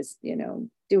got to just, you know,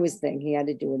 do his thing. He had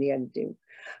to do what he had to do.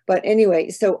 But anyway,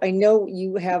 so I know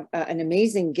you have an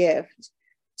amazing gift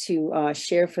to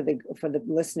share for the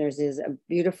listeners. Is a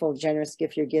beautiful, generous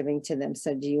gift you're giving to them.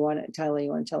 So do you want to, Tyler, you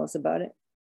want to tell us about it?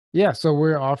 Yeah, so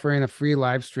we're offering a free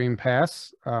live stream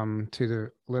pass to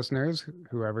the listeners,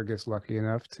 whoever gets lucky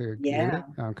enough to get it.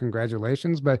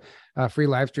 Congratulations, but free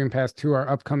live stream pass to our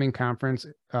upcoming conference,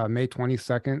 May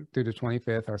 22nd through the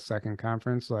 25th, our second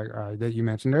conference, like that you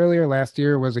mentioned earlier. Last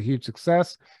year was a huge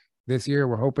success. This year,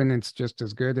 we're hoping it's just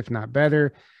as good, if not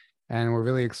better. And we're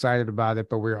really excited about it,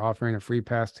 but we're offering a free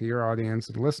pass to your audience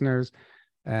and listeners.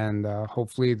 And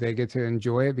hopefully they get to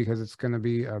enjoy it, because it's going to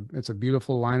be it's a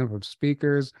beautiful lineup of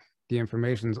speakers. The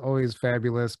information is always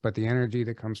fabulous, but the energy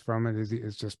that comes from it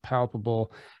is just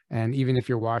palpable. And even if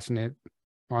you're watching it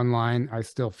online, I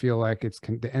still feel like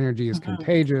the energy is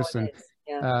contagious. And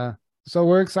so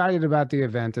we're excited about the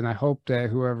event, and I hope that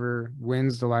whoever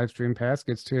wins the live stream pass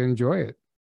gets to enjoy it.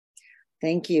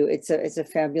 Thank you. It's a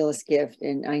fabulous gift,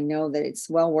 and I know that it's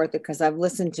well worth it, because I've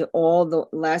listened to all the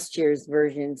last year's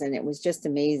versions, and it was just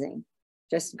amazing,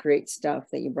 just great stuff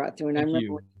that you brought through. And I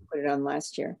remember when you put it on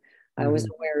last year, I was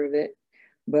aware of it,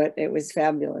 but it was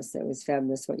fabulous. It was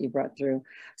fabulous what you brought through.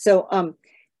 So,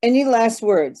 any last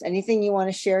words? Anything you want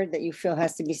to share that you feel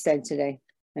has to be said today?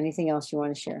 Anything else you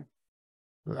want to share?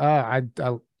 I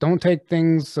don't take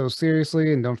things so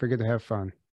seriously, and don't forget to have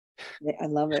fun. I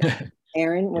love it.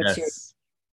 Aaron, what's yours?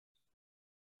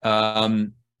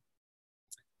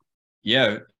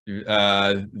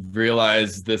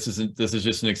 Realize this is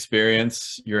just an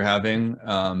experience you're having,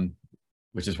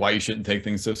 which is why you shouldn't take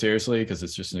things so seriously, because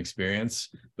it's just an experience.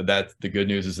 But the good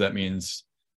news is that means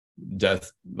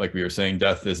death, like we were saying,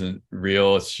 death isn't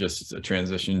real. It's just a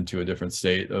transition to a different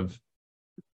state of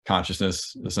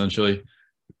consciousness, essentially.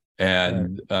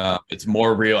 And it's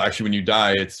more real. Actually, when you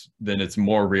die, it's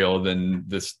more real than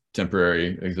this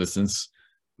temporary existence.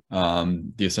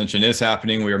 The ascension is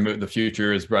happening. The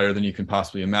future is brighter than you can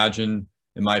possibly imagine.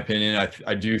 In my opinion,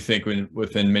 I do think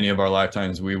within many of our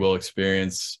lifetimes, we will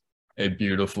experience a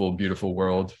beautiful, beautiful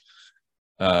world,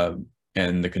 and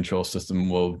the control system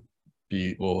will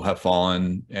have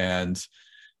fallen, and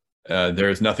there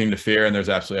is nothing to fear, and there's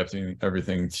absolutely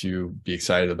everything to be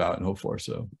excited about and hope for.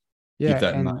 So keep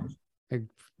that in mind.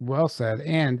 Well said.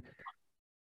 And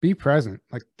be present.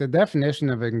 Like, the definition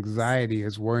of anxiety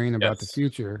is worrying about the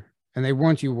future, and they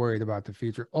want you worried about the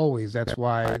future always. That's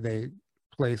why they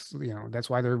place,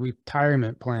 that's why there are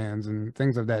retirement plans and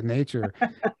things of that nature.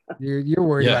 You're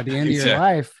worried about the end of your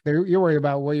life. You're worried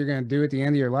about what you're going to do at the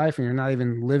end of your life, and you're not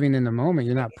even living in the moment.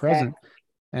 You're not present,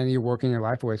 and you're working your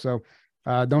life away. So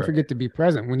don't forget to be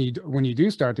present when you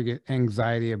do start to get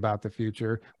anxiety about the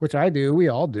future, which I do. We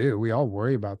all do. We all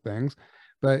worry about things.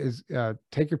 But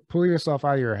pull yourself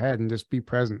out of your head and just be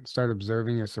present. Start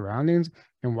observing your surroundings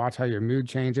and watch how your mood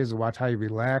changes, watch how you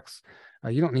relax.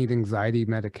 You don't need anxiety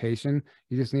medication.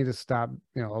 You just need to stop,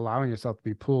 allowing yourself to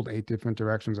be pulled 8 different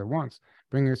directions at once.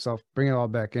 Bring it all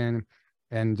back in,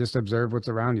 and just observe what's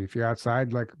around you. If you're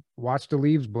outside, like, watch the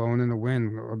leaves blowing in the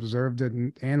wind, observe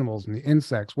the animals and the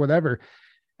insects, whatever.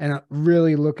 And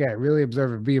really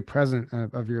observe it, be present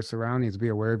of your surroundings, be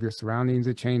aware of your surroundings.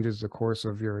 It changes the course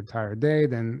of your entire day,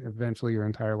 then eventually your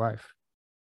entire life.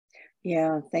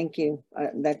 Yeah, thank you.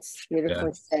 That's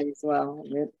beautifully said as well.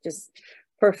 Just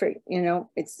perfect. And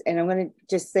I'm going to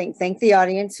just thank the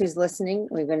audience who's listening.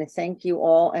 We're going to thank you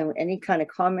all, and any kind of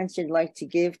comments you'd like to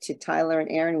give to Tyler and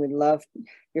Aaron, we'd love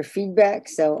your feedback.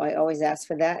 So I always ask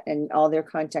for that, and all their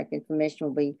contact information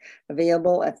will be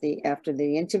available after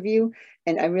the interview.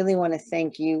 And I really want to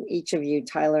thank you, each of you,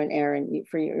 Tyler and Aaron,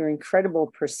 for your incredible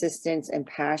persistence and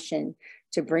passion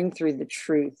to bring through the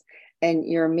truth, and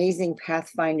your amazing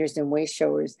pathfinders and way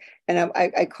showers. And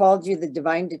I called you the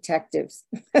divine detectives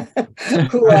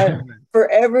who are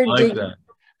forever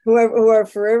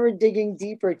digging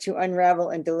deeper to unravel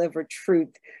and deliver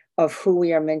truth of who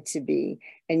we are meant to be.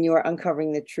 And you are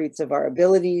uncovering the truths of our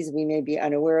abilities we may be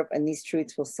unaware of, and these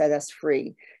truths will set us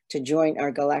free to join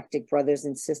our galactic brothers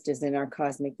and sisters in our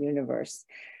cosmic universe.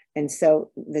 And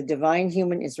so the divine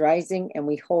human is rising, and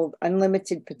we hold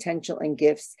unlimited potential and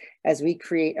gifts as we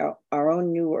create our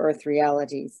own new earth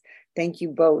realities. Thank you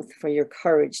both for your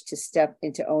courage to step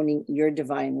into owning your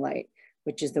divine light,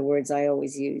 which is the words I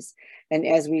always use. And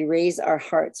as we raise our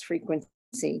heart's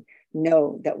frequency,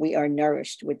 know that we are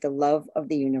nourished with the love of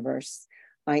the universe.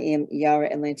 I am Yara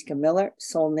Atlantica Miller,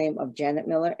 soul name of Janet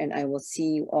Miller, and I will see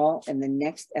you all in the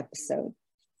next episode.